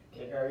because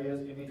the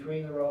areas in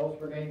between the rows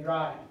were getting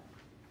dry.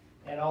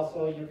 And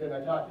also you can,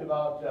 I talked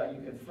about,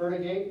 you can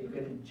fertigate, you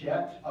can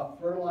inject a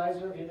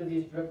fertilizer into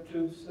these drip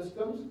tube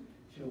systems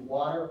to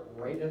water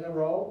right in the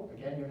row.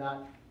 Again, you're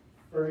not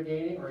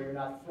fertigating or you're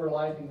not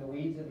fertilizing the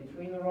weeds in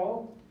between the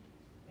row.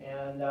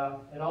 And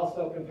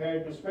also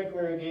compared to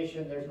sprinkler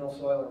irrigation, there's no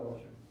soil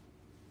erosion.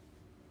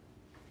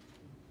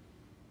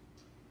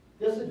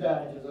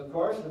 Disadvantages, of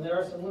course, and there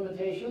are some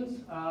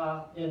limitations.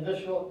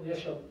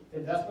 Initial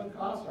investment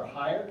costs are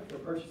higher for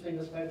purchasing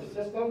this type of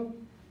system.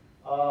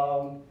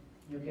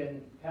 You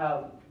can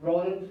have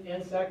rodent,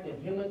 insect,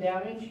 and human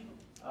damage.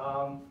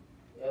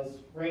 As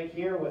right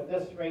here with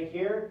this right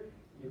here,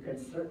 you can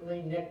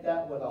certainly nick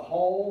that with a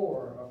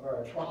hoe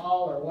or a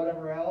trowel or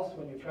whatever else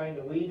when you're trying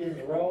to weed in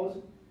the rows.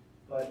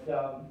 But,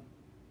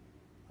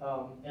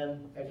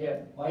 and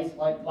again, mice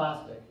like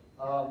plastic.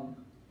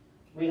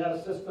 We had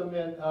a system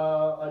in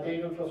a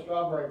day-neutral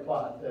strawberry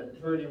plot that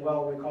Verdi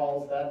well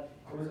recalls that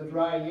it was a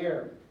dry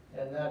year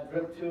and that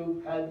drip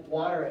tube had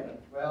water in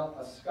it. Well,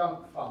 a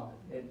skunk found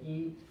it and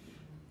he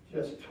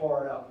just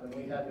tore it up and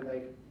we had to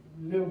make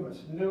numerous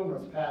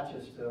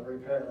patches to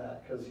repair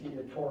that because he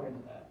had torn into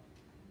that.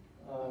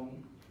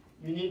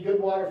 You need good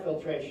water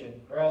filtration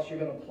or else you're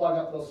going to plug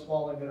up those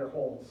small emitter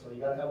holes, so you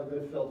got to have a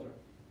good filter.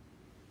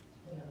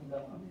 And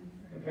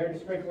compared to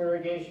sprinkler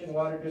irrigation,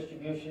 water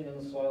distribution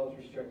in the soil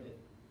is restricted.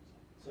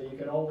 So you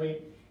can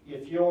only,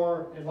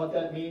 and what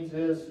that means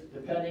is,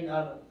 depending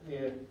on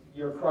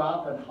your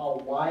crop and how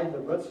wide the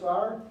roots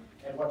are,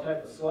 and what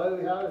type of soil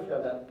you have, if you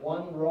have that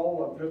one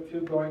row of drip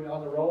tube going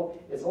down the row,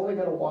 it's only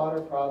going to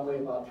water probably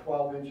about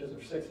 12 inches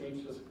or 6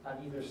 inches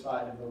on either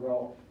side of the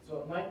row. So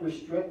it might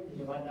restrict, and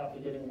you might not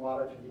be getting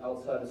water to the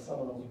outside of some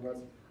of those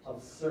roots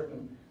of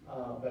certain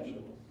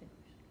vegetables.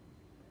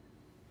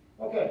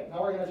 Okay,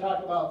 now we're going to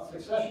talk about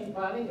succession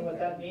planting and what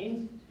that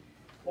means.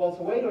 Well, it's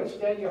a way to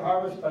extend your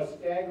harvest by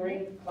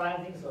staggering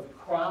plantings of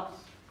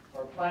crops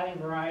or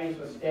planting varieties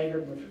with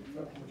staggered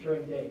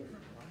maturing dates.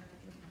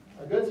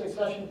 A good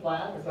succession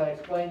plan, as I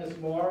explained this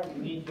more,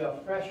 you need to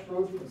have fresh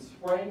fruit from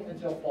spring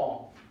until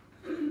fall.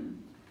 You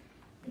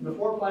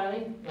Before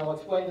planting, and I'll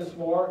explain this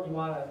more, you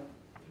want to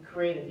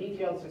create a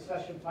detailed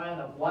succession plan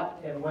of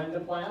what and when to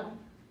plant,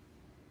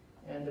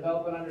 and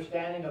develop an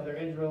understanding of their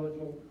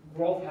individual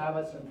growth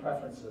habits and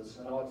preferences.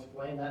 And I'll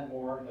explain that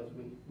more as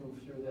we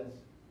move through this.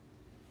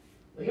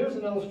 But here's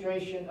an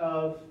illustration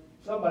of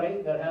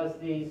somebody that has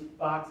these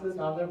boxes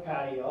on their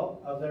patio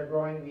of their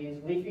growing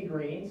these leafy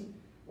greens,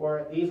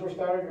 where these were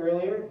started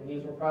earlier, and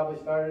these were probably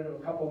started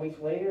a couple weeks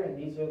later, and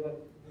these are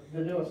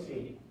the newest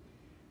seeding.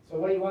 So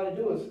what you want to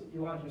do is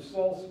you want to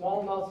sow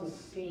small amounts of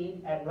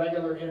seed at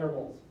regular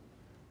intervals.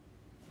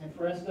 And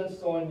for instance,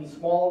 sowing these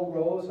small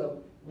rows of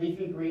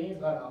leafy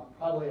greens on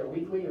probably a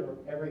weekly or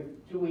every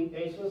 2-week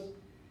basis,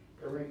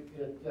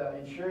 it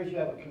ensures you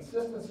have a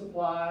consistent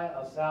supply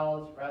of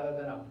salads rather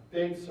than a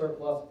big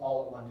surplus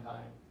all at one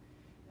time.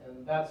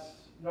 And that's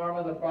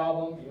normally the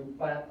problem. You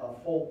plant a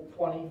full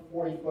 20,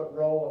 40-foot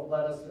row of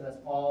lettuce and it's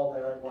all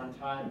there at one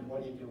time.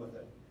 What do you do with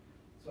it?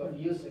 So if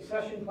you use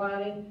succession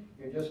planting,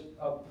 you're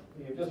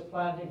just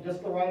planting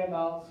just the right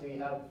amount so you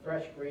have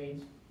fresh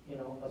greens, as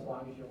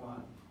long as you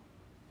want.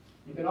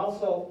 You can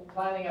also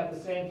planting at the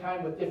same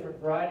time with different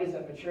varieties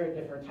that mature at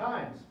different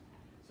times,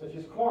 such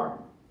as corn.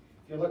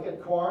 If you look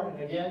at corn,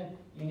 and again,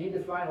 you need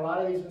to find a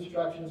lot of these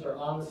instructions are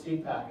on the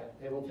seed packet.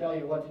 They will tell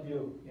you what to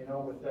do,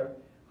 with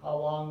how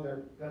long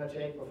they're going to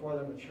take before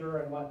they're mature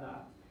and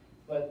whatnot.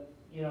 But,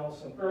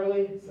 some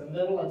early, some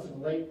middle, and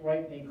some late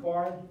ripening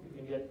corn. You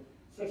can get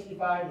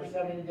 65 or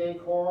 70-day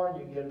corn,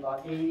 you can get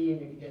about 80,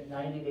 and you can get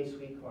 90-day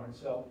sweet corn.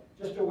 So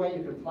just a way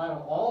you can plant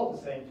them all at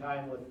the same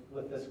time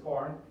with this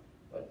corn,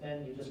 but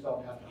then you just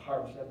don't have to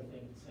harvest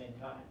everything at the same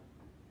time.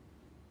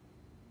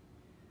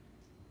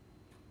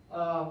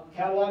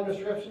 Catalog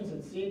descriptions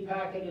and seed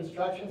packet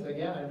instructions,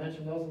 again, I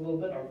mentioned those a little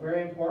bit, are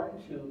very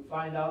important to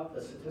find out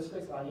the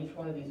statistics on each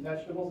one of these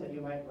vegetables that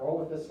you might grow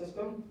with this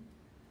system.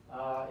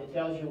 It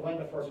tells you when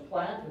to first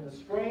plant in the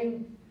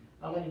spring,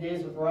 how many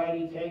days a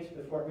variety takes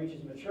before it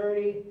reaches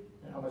maturity,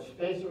 and how much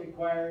space it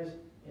requires,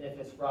 and if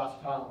it's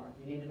frost tolerant.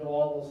 You need to know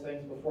all those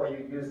things before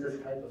you use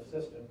this type of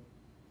system.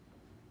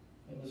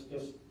 And this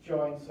just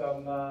showing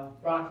some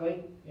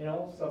broccoli,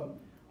 some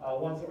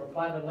ones that were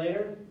planted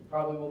later,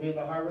 probably will be in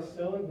the harvest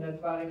soon, and then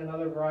planting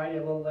another variety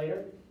a little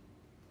later.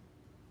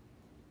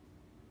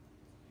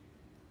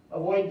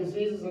 Avoid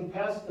diseases and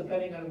pests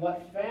depending on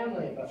what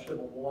family a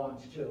vegetable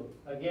belongs to.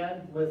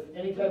 Again, with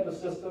any type of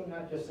system,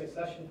 not just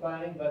succession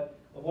planting, but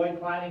avoid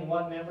planting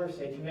one member,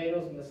 say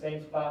tomatoes, in the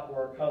same spot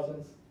where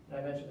cousins, and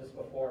I mentioned this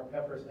before,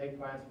 peppers,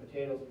 eggplants,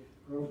 potatoes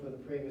grew for the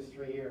previous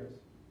 3 years.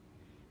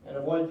 And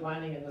avoid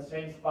planting in the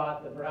same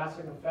spot the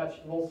brassica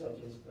vegetables, such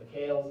as the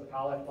kales, the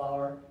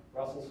cauliflower,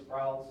 Brussels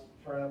sprouts,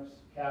 turnips,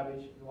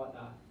 cabbage, and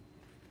whatnot.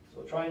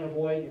 So try and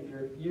avoid, if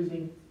you're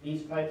using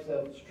these types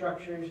of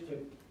structures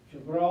to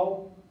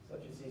grow,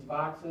 such as these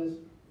boxes,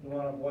 you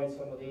want to avoid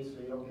some of these so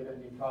you don't get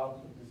any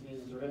problems with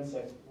diseases or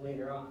insects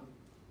later on.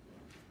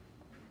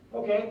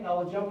 Okay, now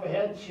we'll jump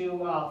ahead to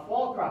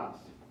fall crops.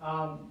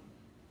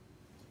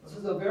 This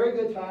is a very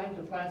good time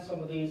to plant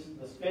some of these,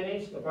 the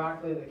spinach, the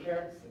broccoli, the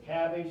carrots, the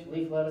cabbage,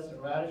 leaf lettuce,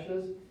 and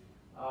radishes.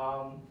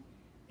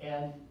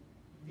 And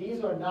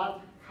these are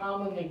not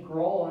commonly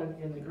grown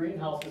in the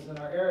greenhouses in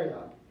our area.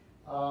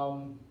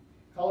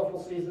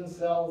 Colorful Season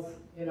sells,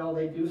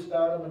 they do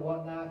start them and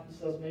whatnot. He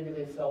says maybe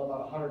they sell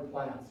about 100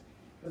 plants.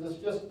 Because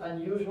it's just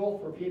unusual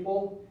for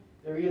people.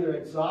 They're either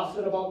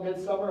exhausted about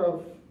midsummer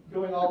of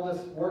doing all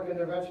this work in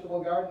their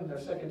vegetable garden, they're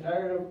sick and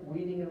tired of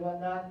weeding and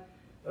whatnot.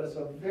 But it's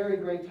a very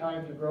great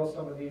time to grow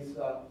some of these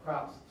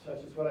crops,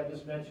 such as what I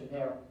just mentioned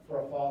there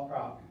for a fall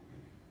crop.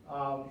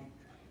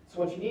 So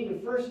what you need to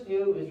first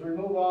do is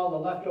remove all the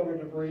leftover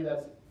debris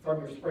that's from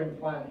your spring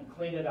planting.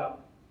 Clean it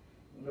up.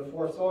 And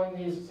before sowing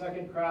these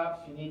second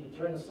crops, you need to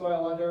turn the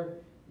soil under,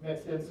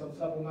 mix in some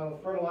supplemental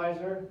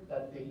fertilizer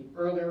that the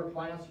earlier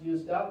plants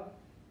used up.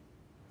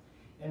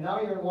 And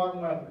now you're in warm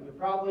weather. You're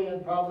probably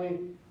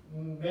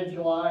in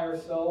mid-July or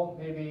so,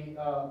 maybe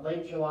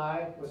late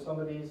July with some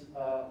of these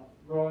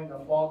growing the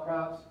fall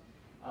crops.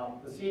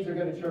 The seeds are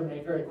going to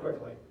germinate very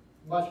quickly,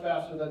 much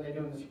faster than they do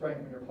in the spring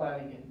when you're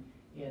planting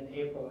in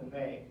April and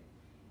May.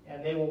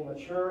 And they will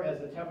mature as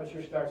the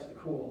temperature starts to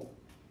cool.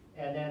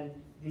 And then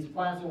these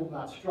plants will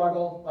not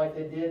struggle like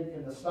they did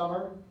in the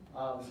summer.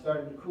 It's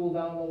starting to cool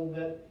down a little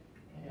bit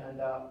and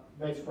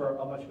makes for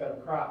a much better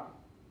crop.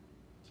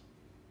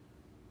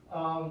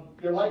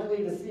 You're likely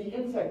to see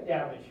insect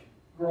damage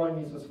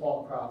growing these as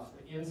fall crops.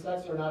 The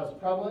insects are not as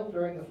prevalent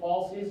during the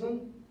fall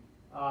season.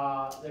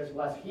 There's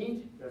less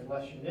heat, there's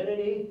less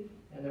humidity,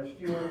 and there's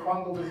fewer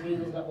fungal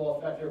diseases that will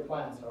affect your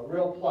plants. So a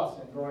real plus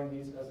in growing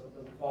these as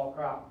a fall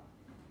crop.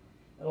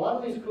 And a lot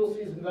of these cool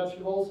season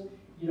vegetables,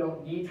 you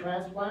don't need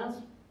transplants.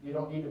 You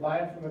don't need to buy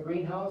them from a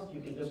greenhouse. You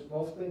can just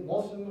most of them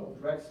will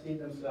direct seed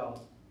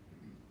themselves.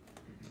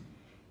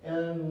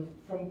 And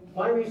from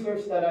my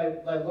research that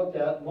I looked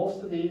at,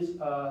 most of these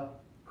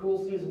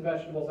cool season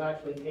vegetables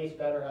actually taste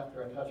better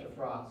after a touch of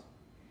frost.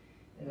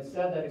 And it's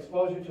said that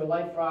exposure to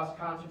light frost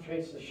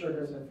concentrates the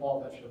sugars in fall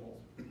vegetables.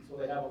 So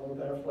they have a little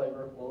better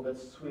flavor, a little bit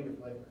sweeter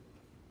flavor.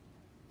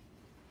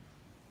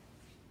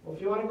 Well,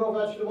 if you want to grow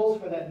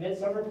vegetables for that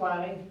midsummer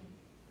planting,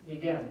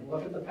 again,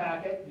 look at the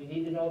packet. You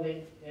need to know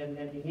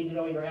and you need to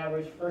know your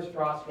average first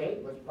frost date,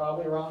 which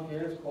probably around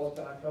here is close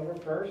to October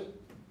 1st,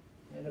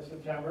 end of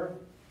September.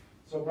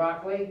 So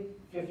broccoli,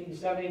 50 to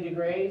 70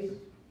 degrees,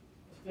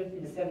 50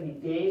 to 70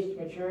 days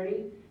to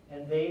maturity,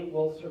 and they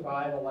will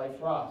survive a light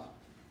frost.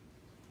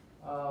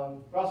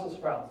 Brussels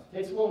sprouts,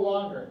 takes a little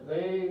longer.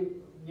 They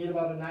need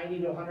about 90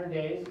 to 100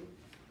 days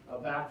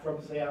back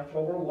from, say,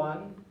 October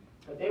 1,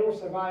 but they will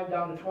survive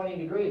down to 20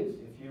 degrees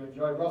if you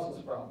enjoy Brussels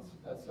sprouts.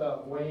 That's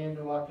way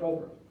into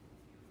October.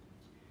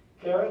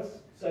 Carrots,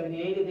 70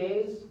 to 80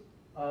 days,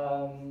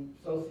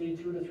 so see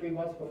 2 to 3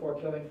 months before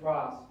killing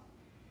frost.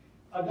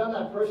 I've done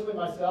that personally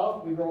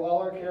myself. We grow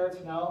all our carrots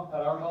now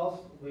at our house.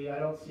 I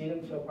don't see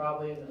them till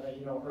probably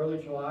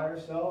early July or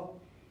so,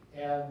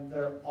 and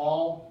they're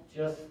all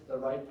just the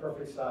right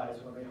perfect size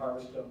when we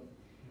harvest them.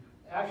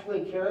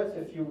 Actually, carrots,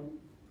 if you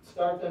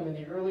start them in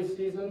the early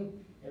season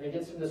and it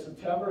gets into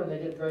September and they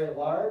get very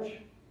large,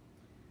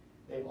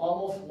 they've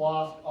almost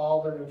lost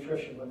all their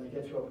nutrition when they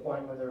get to a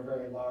point where they're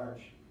very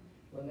large.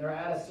 When they're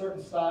at a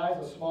certain size,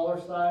 a smaller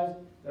size,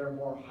 they're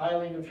more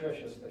highly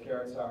nutritious, the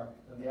carrots are,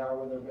 than they are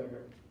when they're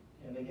bigger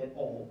and they get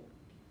old.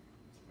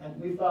 And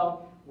we found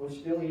we're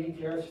still eating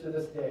carrots to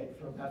this day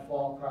from that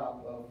fall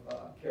crop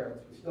of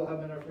carrots. We still have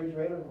them in our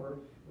refrigerator and we're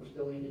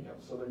still eating them,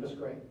 so they're just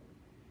great.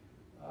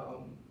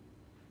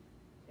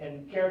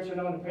 And carrots are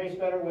known to taste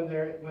better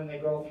when they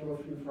grow through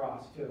a few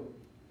frosts too.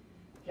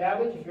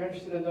 Cabbage, if you're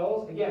interested in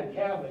those, again,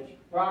 cabbage,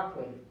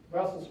 broccoli,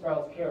 Brussels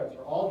sprouts, carrots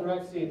are all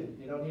direct seeded.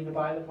 You don't need to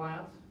buy the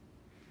plants.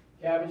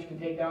 Cabbage can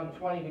take down to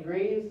 20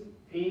 degrees.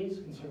 Peas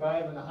can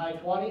survive in the high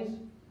 20s.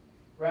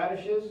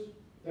 Radishes,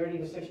 30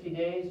 to 60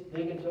 days,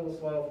 dig until the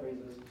soil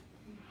freezes.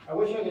 I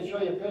wish I could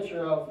show you a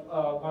picture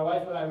of my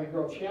wife and I. We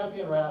grow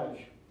champion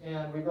radish,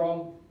 and we grow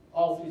them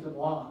all season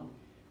long.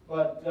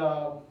 But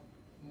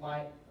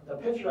the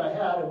picture I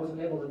had, I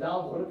wasn't able to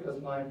download it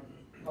because my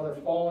other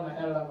phone, I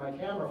had it on my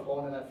camera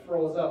phone, and that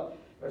froze up.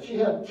 But she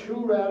had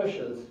 2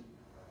 radishes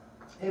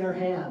in her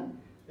hand.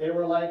 They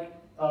were like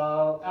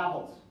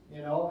apples,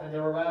 and they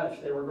were radish.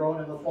 They were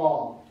grown in the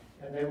fall,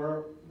 and they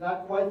were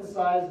not quite the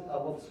size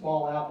of a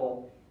small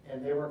apple,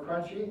 and they were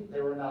crunchy.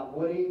 They were not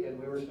woody, and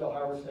we were still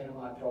harvesting them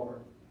in October.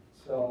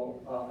 So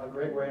a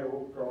great way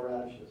to grow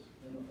radishes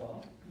in the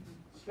fall.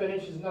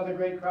 Spinach is another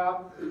great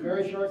crop.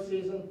 Very short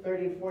season,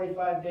 30 to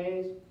 45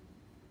 days.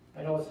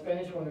 I know with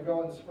spinach, when we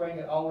grow in the spring,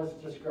 it always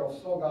just grows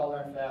so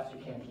darn fast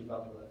you can't keep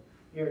up with it.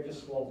 Here it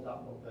just slows down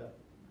a little bit.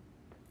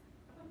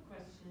 I have a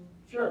question.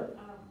 Sure.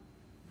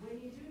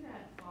 When you do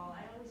that fall,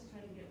 I always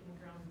try to get the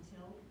ground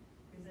tilled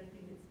because I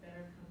think it's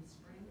better come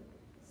spring.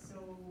 So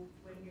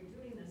when you're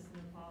doing this in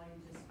the fall,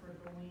 you're just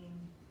forgoing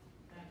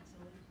that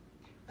tillage?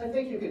 I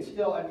think you could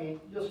still,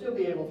 you'll still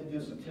be able to do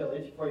some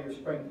tillage for your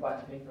spring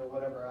planting or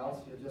whatever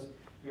else.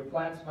 Your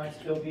plants might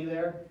still be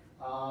there.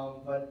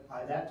 But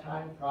by that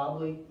time,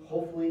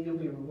 hopefully you'll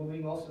be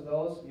removing most of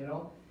those,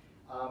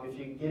 If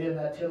you can get in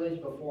that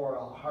tillage before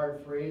a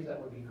hard freeze,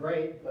 that would be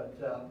great. But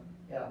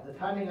yeah, the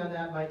timing on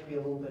that might be a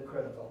little bit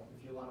critical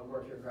if you want to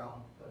work your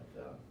ground. But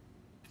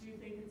do you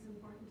think it's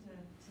important to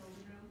till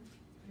the ground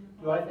in the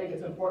do fall? I think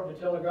it's important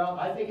to till the ground?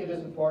 I think it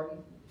is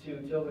important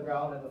to till the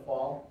ground in the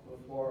fall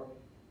before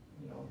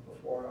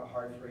a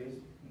hard freeze.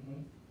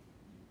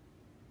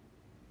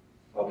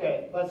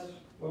 Okay,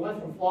 we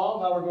went from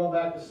fall, now we're going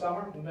back to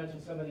summer. We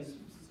mentioned some of these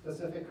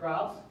specific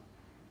crops.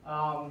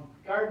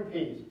 Garden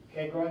peas,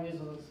 growing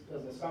these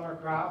as a summer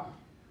crop.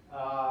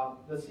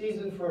 The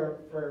season for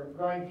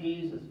growing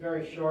peas is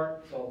very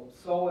short, so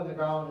sow in the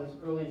ground as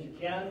early as you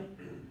can.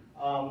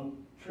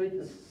 Treat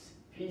the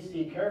pea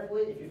seed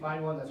carefully. If you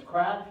find one that's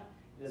cracked,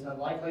 it is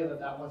unlikely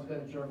that one's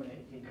going to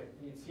germinate.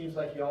 It seems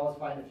like you always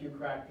find a few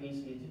cracked pea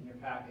seeds in your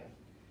packet.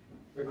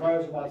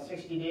 Requires about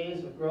 60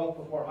 days of growth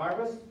before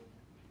harvest.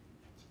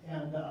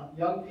 And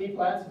young pea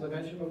plants, as I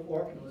mentioned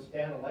before, can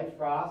withstand a light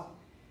frost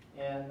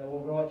and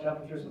will grow at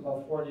temperatures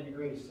above 40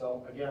 degrees.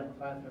 So again,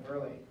 plant them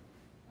early.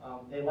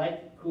 They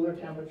like cooler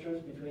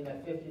temperatures between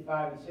that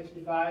 55 and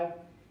 65.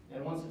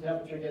 And once the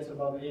temperature gets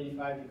above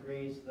 85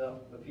 degrees,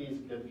 the peas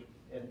could,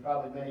 and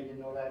probably many didn't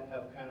know that,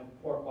 have kind of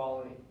poor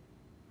quality.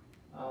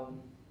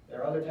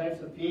 There are other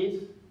types of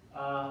peas.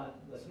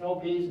 The snow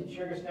peas and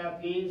sugar snap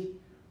peas.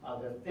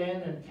 They're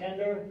thin and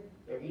tender.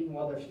 They're eaten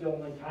while there's still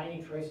only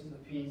tiny traces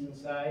of peas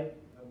inside.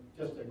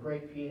 Just a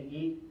great pea to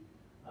eat.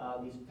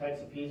 These types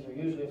of peas are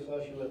usually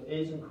associated with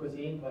Asian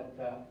cuisine, but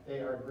they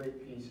are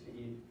great peas to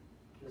eat.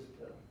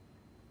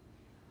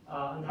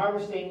 In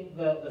harvesting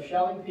the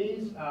shelling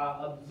peas,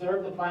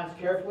 observe the plants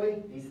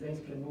carefully. These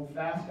things can move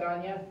fast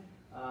on you.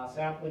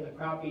 Sampling the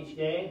crop each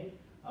day.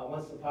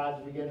 Once the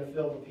pods begin to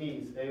fill the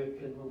peas, they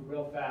can move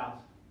real fast.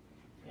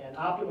 And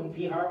optimum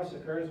pea harvest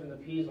occurs when the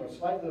peas are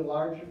slightly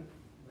larger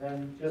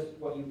than just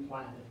what you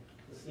planted,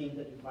 the seed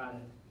that you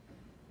planted.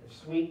 They're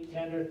sweet,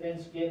 tender,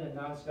 thin-skinned, and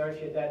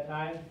non-starchy at that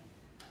time.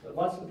 But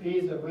once the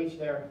peas have reached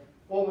their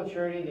full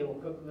maturity, they will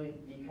quickly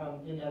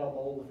become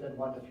inedible within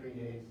 1 to 3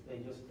 days. They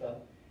just,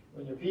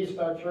 when your peas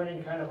start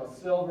turning kind of a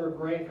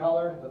silver-gray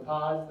color, the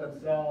pods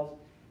themselves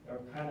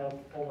They're kind of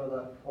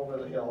over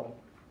the hill.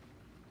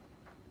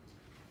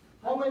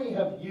 How many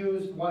have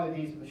used one of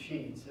these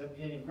machines? Have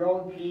you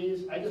grown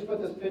peas? I just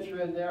put this picture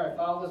in there. I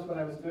found this when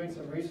I was doing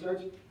some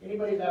research.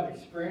 Anybody have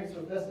experience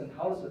with this and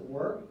how does it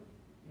work?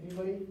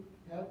 Anybody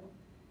have?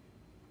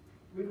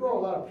 We grow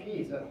a lot of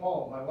peas at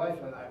home, my wife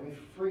and I. We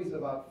freeze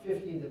about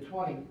 15 to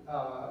 20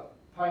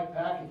 pint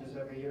packages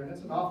every year, and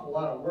it's an awful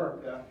lot of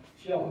work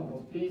shelling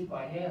those peas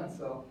by hand.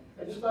 So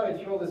I just thought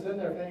I'd throw this in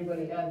there if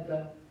anybody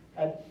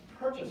had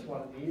purchased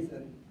one of these,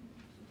 and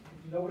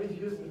nobody's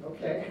used it.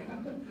 Okay.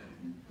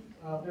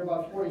 They're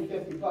about 40,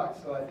 50 bucks,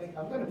 so I think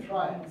I'm going to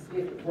try it and see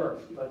if it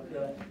works. But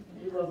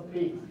he loves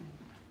peas.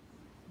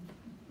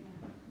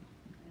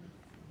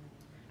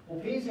 Well,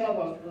 peas have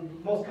the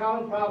most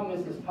common problem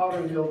is this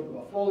powdery mildew,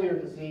 a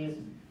foliar disease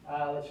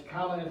that's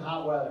common in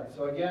hot weather.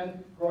 So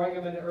again, growing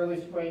them in the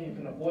early spring, you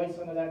can avoid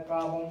some of that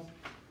problems.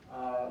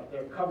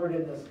 They're covered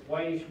in this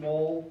whitish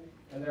mold,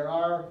 and there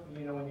are,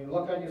 when you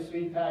look on your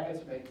seed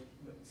packets,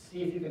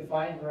 see if you can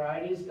find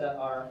varieties that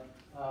are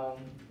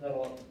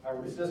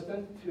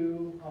resistant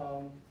to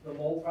the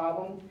mold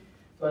problem.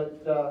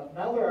 But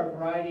now there are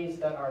varieties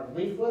that are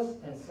leafless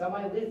and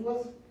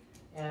semi-leafless,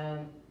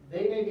 and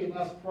they may be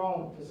less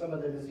prone to some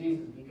of the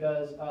diseases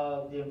because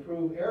of the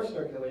improved air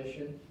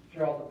circulation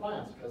throughout the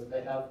plants, because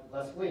they have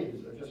less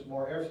leaves, or just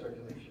more air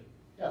circulation.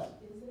 Yes?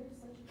 Is there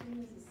such a thing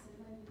as a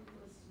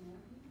semi-leafless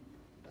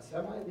tomato? A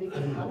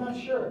semi-leafless? I'm not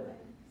sure.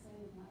 I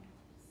have not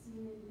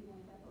seen anything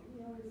like that, but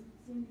we always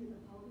seem to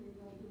the powdery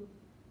mildew.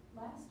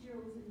 Last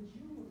year was in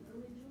June,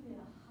 early June, we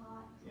had a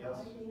hot, dry Yes,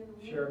 day in the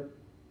winter. sure.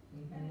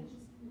 And it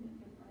just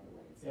nipped it right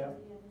away. It's Yeah.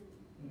 really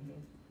in.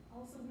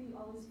 Also, we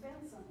always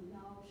fence them.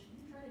 Now, should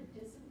you try to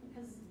distance,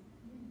 because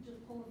you just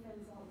pull the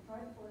fence out,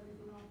 try to pull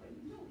everything off, but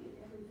you don't get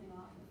everything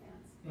off the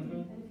fence.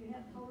 Mhm. And if you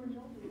have powdery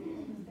mildew,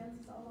 and the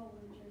fence is out all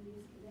winter, and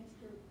use the next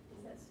year,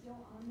 is that still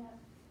on that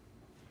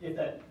If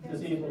that fence?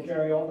 disease will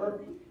carry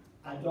over?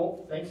 I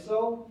don't think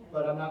so,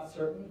 but I'm not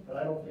certain, but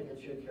I don't think it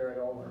should carry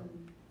over.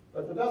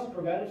 But the best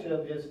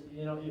preventative is,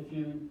 if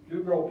you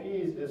do grow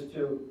peas, is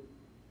to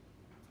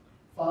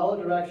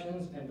follow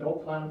directions and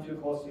don't plant them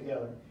too close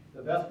together.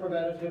 The best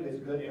preventative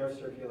is good air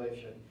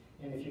circulation.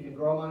 And if you can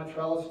grow them on a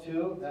trellis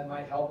too, that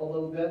might help a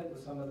little bit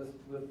with some of this,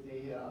 with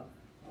the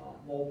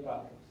mold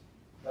problems.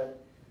 But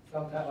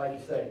sometimes, like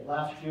you say,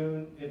 last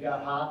June, it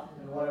got hot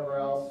and whatever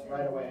else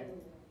right away.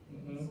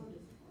 Mhm.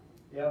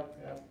 Yep.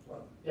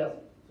 Well, yes,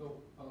 So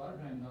a lot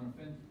of times on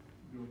a fence,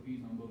 you grow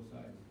peas on both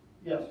sides.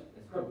 yes.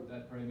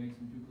 That probably makes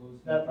them too close.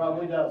 That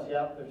probably does,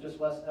 yeah. There's just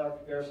less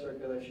air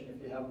circulation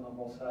if you have them on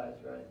both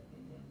sides, right?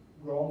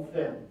 Grow them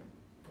thin,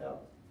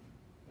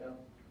 yeah.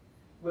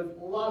 With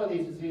a lot of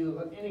these diseases,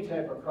 with any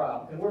type of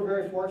crop, and we're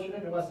very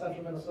fortunate in west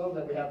central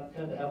Minnesota that we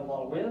tend to have a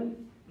lot of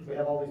wind. We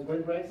have all these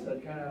windbreaks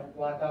that kind of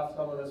block off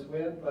some of this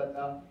wind, but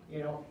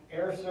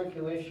air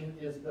circulation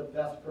is the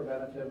best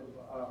preventative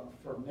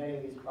for many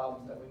of these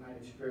problems that we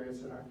might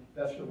experience in our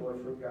vegetable or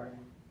fruit garden.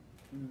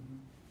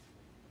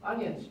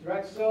 Onions,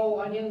 direct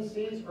sow onion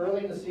seeds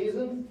early in the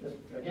season, just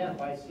again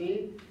by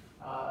seed.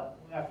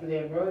 After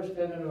they emerge,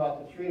 then in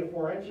about the 3 to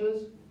 4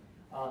 inches.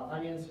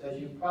 Onions, as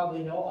you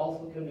probably know,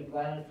 also can be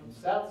planted from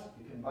sets.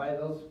 You can buy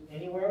those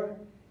anywhere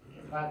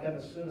and plant them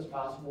as soon as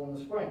possible in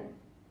the spring.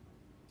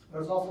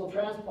 There's also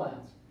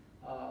transplants.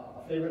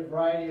 A favorite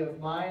variety of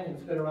mine, and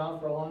it's been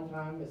around for a long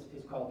time, is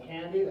called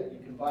Candy, that you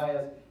can buy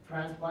as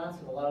transplants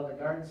in a lot of the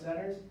garden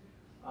centers.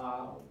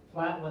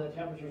 Plant when the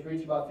temperatures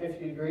reach about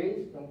 50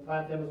 degrees. Don't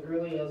plant them as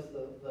early as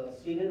the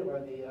seeded or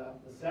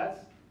the sets.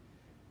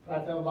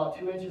 Plant them about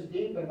 2 inches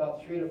deep and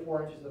about 3 to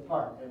 4 inches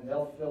apart, and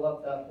they'll fill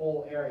up that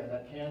whole area.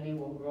 That candy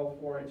will grow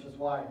 4 inches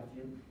wide if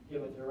you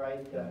give it the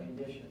right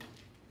conditions.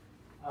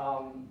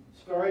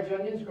 Storage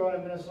onions grown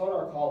in Minnesota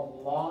are called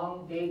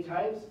long day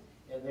types,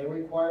 and they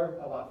require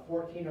about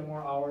 14 or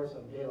more hours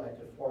of daylight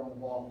to form the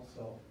bulb,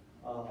 so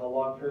a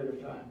long period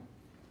of time.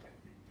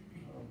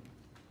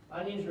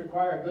 Onions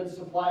require a good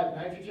supply of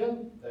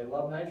nitrogen. They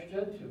love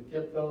nitrogen to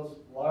get those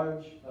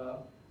large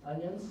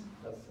onions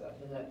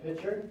that's in that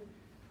picture.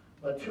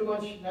 But too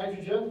much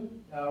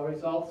nitrogen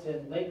results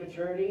in late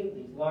maturity,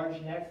 these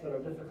large necks that are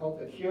difficult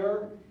to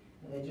cure,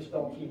 and they just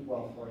don't keep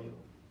well for you.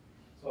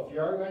 So if you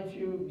are going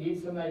to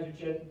need some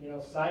nitrogen,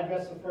 side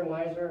dress the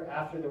fertilizer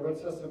after the root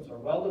systems are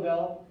well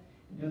developed.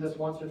 Do this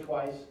once or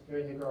twice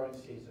during the growing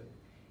season.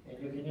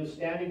 And you can use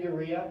standard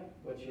urea,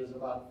 which is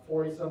about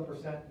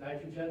 40-some%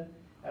 nitrogen,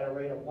 at a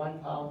rate of 1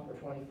 pound per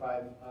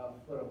 25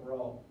 foot of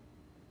row.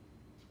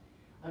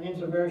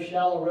 Onions are very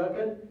shallow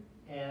rooted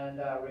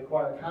and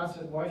require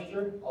constant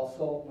moisture.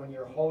 Also, when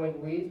you're hoeing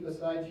weeds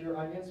besides your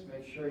onions,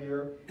 make sure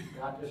you're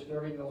not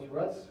disturbing those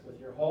roots with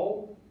your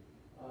hoe.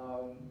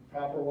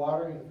 Proper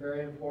watering is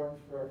very important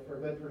for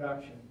good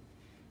production.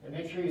 And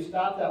make sure you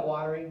stop that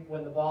watering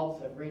when the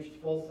bulbs have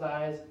reached full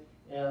size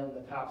and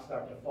the tops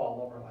start to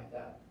fall over like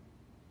that.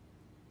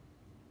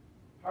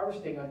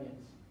 Harvesting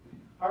onions.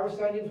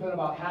 Harvest onions when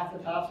about half the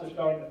tops are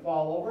starting to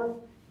fall over.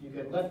 You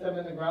can lift them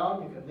in the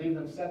ground. You can leave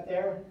them set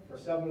there for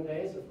several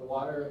days if the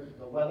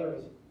weather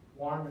is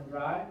warm and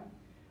dry.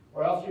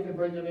 Or else you can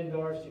bring them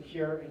indoors to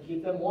cure and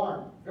keep them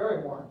warm,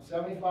 very warm,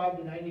 75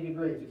 to 90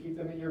 degrees. You keep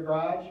them in your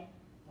garage,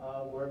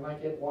 where it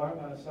might get warm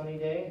on a sunny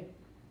day,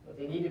 but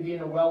they need to be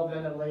in a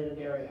well-ventilated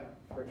area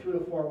for 2 to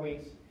 4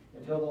 weeks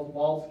until those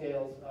bulb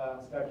scales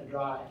start to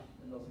dry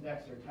and those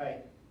necks are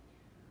tight.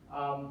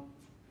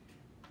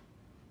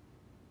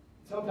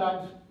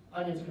 Sometimes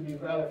onions can be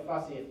rather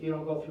fussy. If you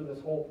don't go through this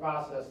whole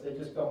process, they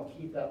just don't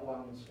keep that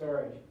long in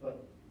storage.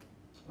 But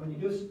when you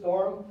do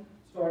store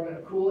them in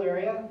a cool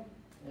area.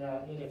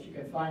 And if you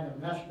can find a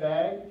mesh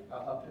bag,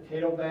 a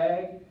potato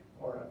bag,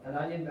 or an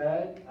onion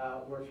bag,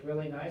 works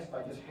really nice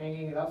by just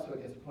hanging it up so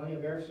it gets plenty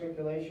of air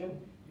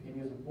circulation. You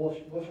can use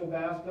a bushel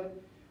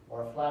basket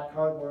or a flat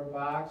cardboard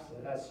box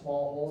that has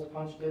small holes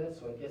punched in it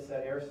so it gets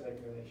that air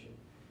circulation.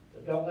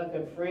 So don't let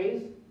them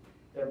freeze.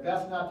 They're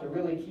best not to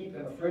really keep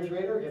in the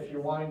refrigerator if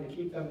you're wanting to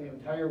keep them the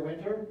entire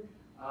winter,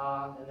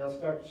 and they'll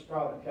start to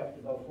sprout if kept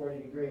above 40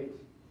 degrees.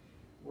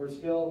 We're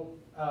still,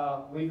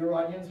 we grew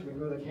onions, we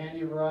grew the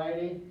candy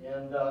variety,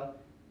 and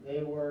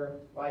they were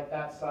like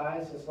that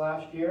size this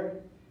last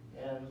year,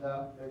 and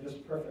they're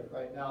just perfect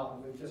right now.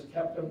 And we've just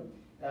kept them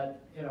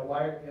in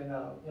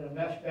a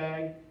mesh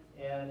bag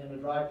and in a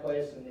dry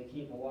place, and they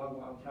keep a long,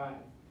 long time.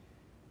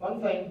 One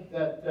thing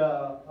that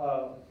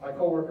my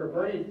coworker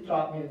Bernie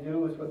taught me to do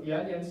was with the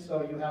onions,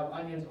 so you have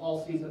onions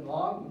all season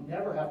long. You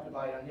never have to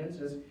buy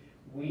onions.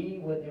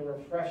 When they were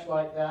fresh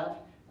like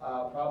that,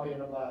 probably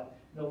in about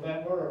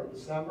November or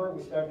December,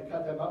 we started to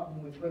cut them up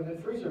and we put them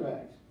in freezer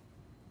bags.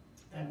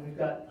 And we've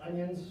got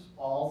onions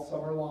all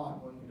summer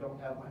long when we don't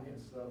have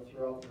onions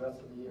throughout the rest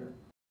of the year.